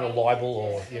 Don't want to libel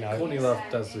or, Courtney Love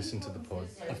does listen to the pod.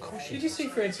 Of course she Did you see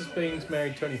Frances Bean's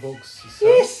married Tony Hawk's son?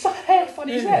 Yes, how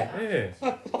funny is that?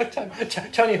 Yeah.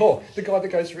 Like Tony Hawk, the guy that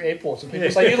goes through airports and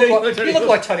people say, you look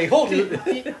like Tony Hawk.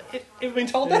 You ever been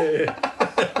told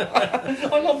that?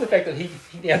 I love the fact that he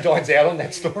now dines out on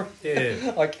that story.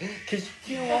 Yeah. Like, because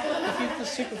you know what? If you're the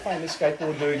super famous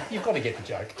skateboard dude, you've got to get the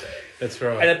joke. That's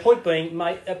right. And the point being,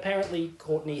 mate, apparently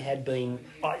Courtney had been,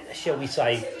 shall we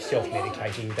say,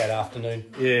 self-medicating that afternoon.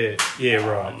 Yeah,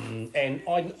 right. And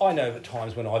I know at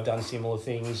times when I've done similar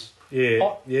things,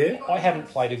 Yeah, I haven't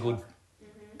played a good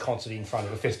concert in front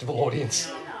of a festival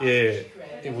audience. yeah.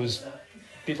 It was a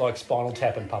bit like Spinal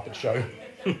Tap and Puppet Show.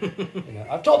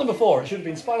 I've told them before, it should have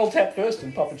been Spinal Tap first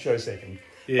and Puppet Show second.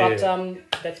 Yeah.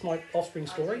 But that's my Offspring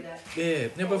story. Yeah.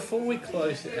 Now, before we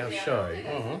close our show,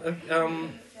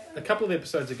 a couple of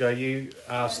episodes ago, you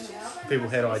asked people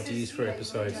had ideas for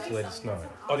episodes to let us know.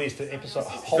 Ideas for episode,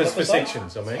 For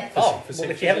sections, I mean. Well,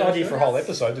 if you have an idea for a whole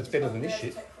episode, it's better than this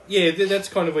shit. Yeah, that's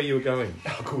kind of where you were going.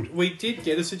 Oh, good. We did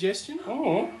get a suggestion.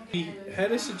 Oh. We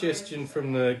had a suggestion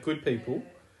from the good people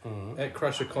at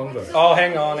Crusher Convo. Oh,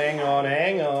 hang on.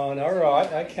 All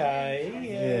right, okay.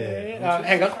 Yeah.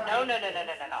 Hang on. No.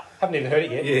 Haven't even heard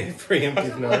it yet. Yeah,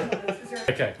 preemptive no.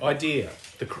 Okay, idea.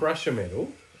 The Crusher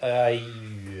medal.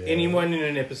 Anyone in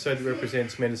an episode that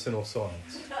represents medicine or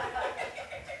science.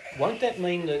 Won't that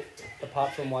mean that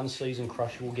apart from one season,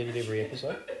 Crusher will get it every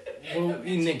episode? Well,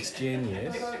 in next gen,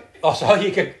 yes. Oh, so you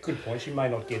get good points. You may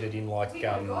not get it in like the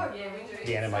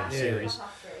animated series.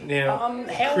 Now,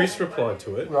 how- Chris replied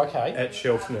to it Okay. at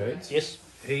Shelf Nerds. Yes,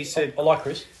 He said, I like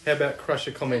Chris. how about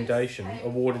Crusher commendation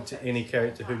awarded to any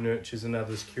character who nurtures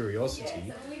another's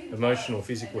curiosity, emotional,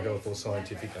 physical health or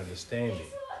scientific understanding?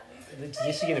 This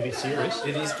is getting a bit serious.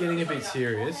 It is getting a bit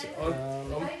serious.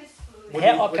 What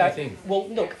do you think? Well,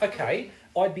 look, okay.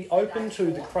 I'd be open to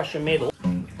the Crusher medal.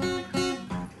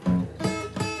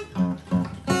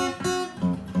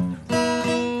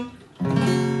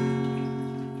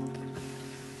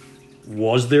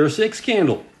 Was there a sex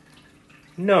scandal?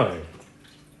 No.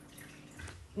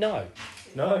 No.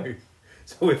 No.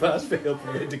 So we've asked for help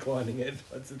and they're declining it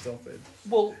once it's offered.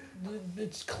 Well,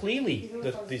 it's clearly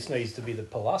that this needs to be the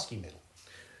Pulaski medal.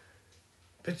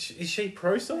 But is she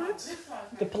pro-science?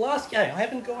 The Pulaski... Hey, I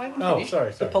haven't Oh, finished.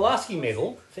 sorry. The Pulaski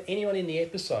medal for anyone in the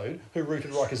episode who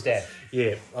rooted Riker's dad.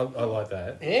 Yeah, I like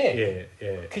that. Yeah.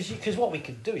 Yeah. Because what we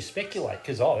could do is speculate.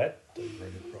 Because, that dude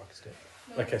rooted Riker's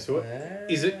dad. Okay, so what,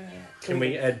 is it... Can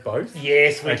we add both?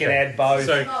 Yes, we can Okay. add both.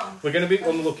 So we're going to be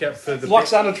on the lookout for the... like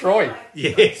Son of Troy.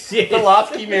 Yes.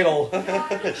 Pulaski medal.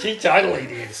 She totally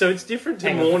did. So it's different to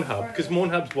Mornhub, because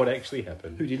Mornhub's what actually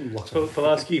happened. Who didn't watch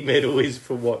Pulaski medal is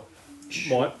for what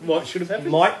should have happened?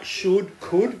 Might, should,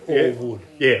 could, or Yeah. would.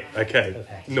 Yeah, okay.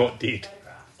 Not did.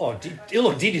 Oh,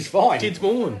 did is fine. Did's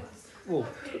Morn. Well,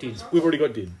 did. We've already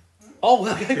got did. Oh,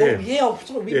 okay. Yeah. Well, yeah.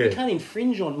 Sorry, we Yeah. can't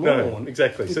infringe on No, Morn.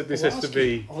 exactly. So this has to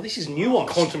be Oh, this is nuanced.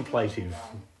 contemplative.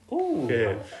 Ooh.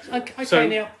 Yeah. Okay, So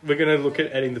now we're going to look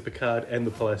at adding the Picard and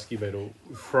the Pulaski medal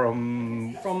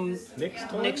from from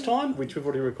next time, which we've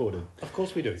already recorded. of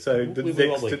course we do. So the We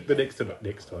will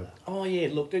next time. Oh yeah,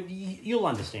 look, you'll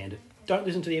understand it. Don't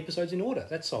listen to the episodes in order.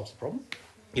 That solves the problem.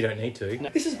 You don't need to. No,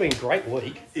 this has been a great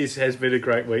week. This has been a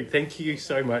great week. Thank you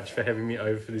so much for having me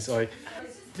over for this.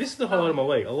 This is the highlight of my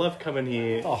week. I love coming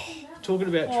here, Oh, talking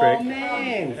about Trek, oh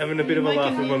man, having a bit of a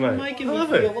laugh with my mate. Making I me love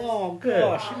feel, it. oh Yeah.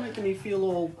 gosh, you're making me feel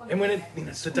all. And when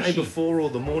it's the day before or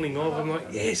the morning of, I'm like,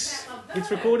 yes, it's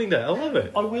recording day. I love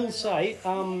it. I will say,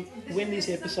 when this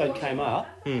episode came up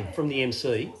from the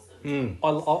MC, I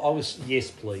was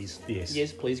yes please,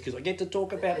 Yes. please, because I get to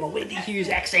talk about my Wendy Hughes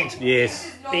accent. Yes.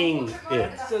 Thing.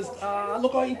 Yeah. It's just,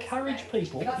 look, I encourage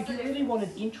people, if you really want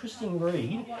an interesting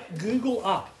read, Google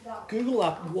up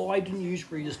why do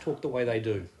newsreaders talk the way they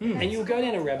do. And you'll go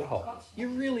down a rabbit hole. You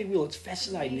really will. It's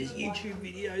fascinating. There's YouTube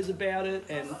videos about it,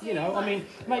 and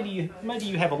maybe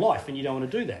you have a life and you don't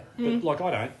want to do that. But like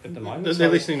I don't at the moment. They're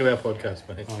listening to our podcast,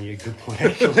 mate. Oh, yeah, good point.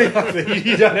 Actually,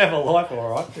 you don't have a life, all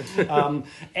right.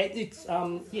 And it's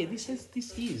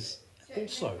this is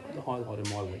also the highlight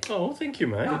of my week. Oh, thank you,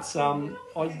 mate. It's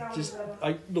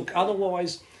I look.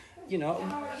 Otherwise,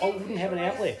 I wouldn't have an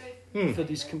outlet for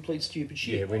this complete stupid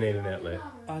shit. Yeah, we need an outlet.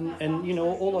 And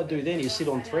all I do then is sit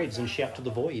on threads and shout to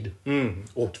the void.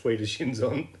 Or tweet a shins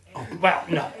on. Oh, well,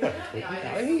 no, I don't tweet.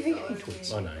 No, he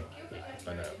tweets. I know.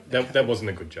 That wasn't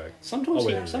a good joke. Sometimes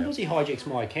he hijacks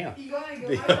my account.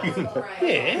 Yeah,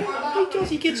 he does.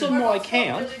 He gets on my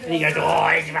account and he goes, "Oh,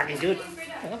 he's fucking good."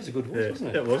 That was a good voice, wasn't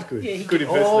it? That was good. Yeah, he Good I'm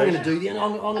going to impersonation. do the.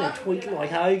 I'm going to tweet like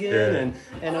Hogan,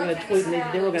 and I'm going to tweet, and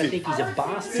they're all going to think he's a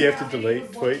bastard. So you have to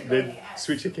delete, tweet, then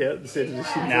switch account instead of the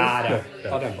shit. Nah, I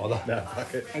don't bother. No,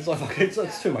 fuck it. It's like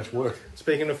it's too much work.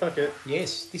 Speaking of fuck it,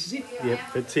 Yes, this is it. yep,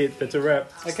 that's it. That's a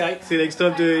wrap. Okay, See you next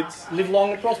time, dudes. live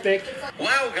long and prospect.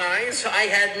 Wow, guys, I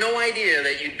had no idea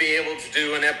that you'd be able to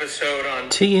do an episode on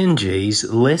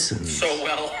TNG's lessons. so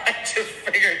well. I just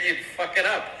figured you'd fuck it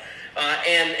up.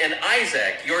 And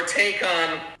Isaac, your take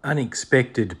on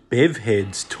Unexpected Bev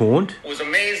heads taunt. was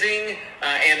amazing.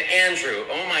 And Andrew,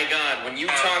 oh my God, when you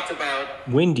talked about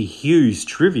Wendy Hughes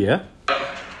trivia.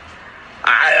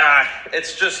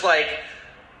 it's just like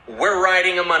we're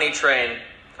riding a money train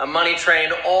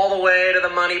all the way to the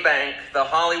money bank, the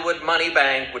Hollywood money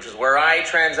bank, which is where I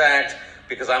transact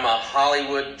because I'm a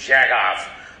Hollywood jagoff.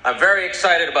 I'm very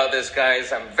excited about this,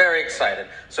 guys. I'm very excited.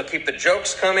 So keep the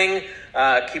jokes coming,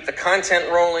 keep the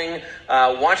content rolling.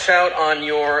 Watch out on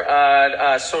your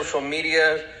social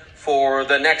media for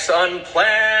the next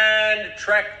unplanned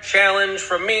Trek challenge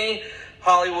from me,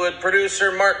 Hollywood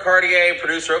producer Mark Cartier,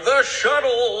 producer of the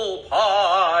Shuttle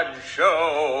Pod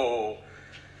Show.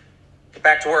 Get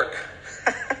back to work.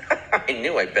 I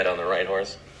knew I bet on the right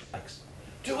horse.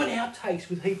 Doing outtakes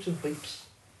with heaps of beeps.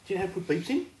 Do you know how to put beeps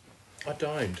in? I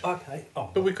don't. Okay. Oh,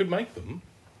 But we could make them.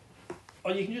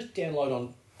 you can just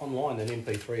download online an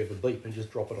MP3 of a beep and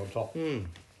just drop it on top.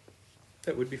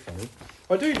 That would be funny.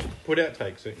 I do put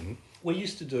outtakes in. We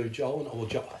used to do Joel. I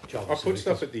put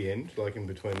stuff at the end, like in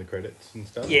between the credits and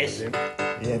stuff. Yes. Like them.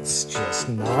 It's just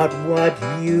not what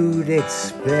you'd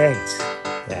expect.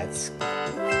 That's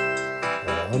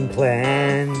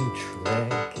unplanned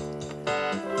trek.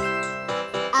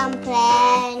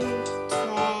 Unplanned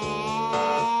trek.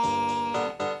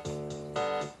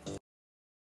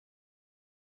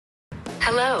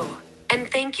 Hello, and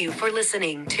thank you for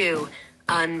listening to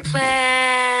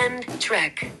Unplanned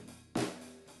Trek.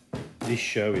 This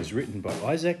show is written by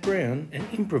Isaac Brown and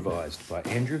improvised by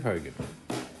Andrew Hogan.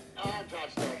 I'm Todd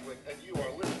Stashwick, and you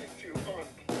are listening to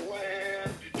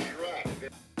Unplanned Trek.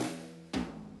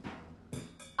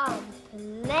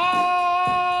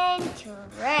 Unplanned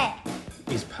trek.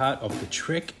 Is part of the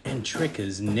Trek and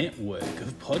Trekkers network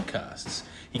of podcasts,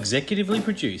 executively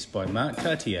produced by Mark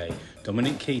Cartier,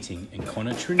 Dominic Keating, and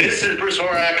Connor Trinier. This is Bruce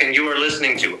Horak, and you are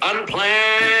listening to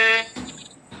Unplanned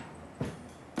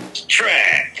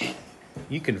Trek.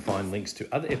 You can find links to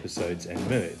other episodes and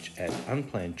merch at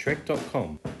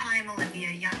unplannedtrek.com. I'm Olivia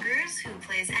Youngers, who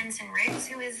plays Ensign Riggs,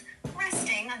 who is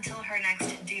resting until her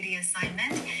next duty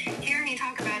assignment. Hear me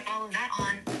talk about all of that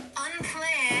on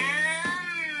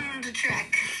Unplanned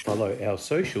Trek. Follow our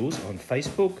socials on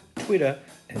Facebook, Twitter,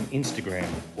 and Instagram,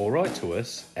 or write to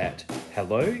us at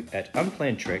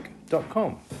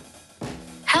hello@unplannedtrek.com.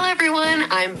 Hello, everyone.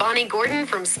 I'm Bonnie Gordon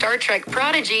from Star Trek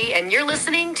Prodigy, and you're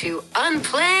listening to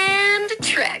Unplanned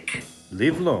Trek.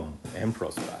 Live long and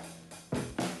prosper.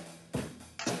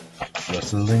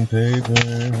 Rustling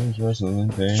papers, rustling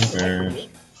papers.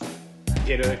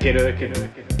 Get her.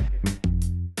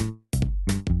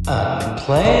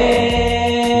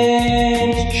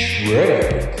 Unplanned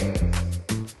Trek.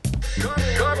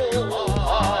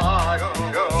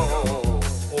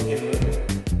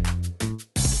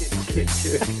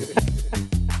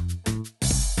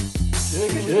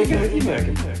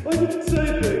 I didn't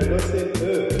say that. I said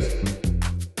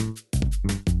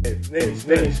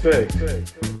Then you speak.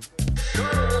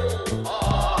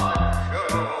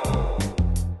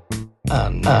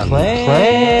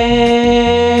 Unplanned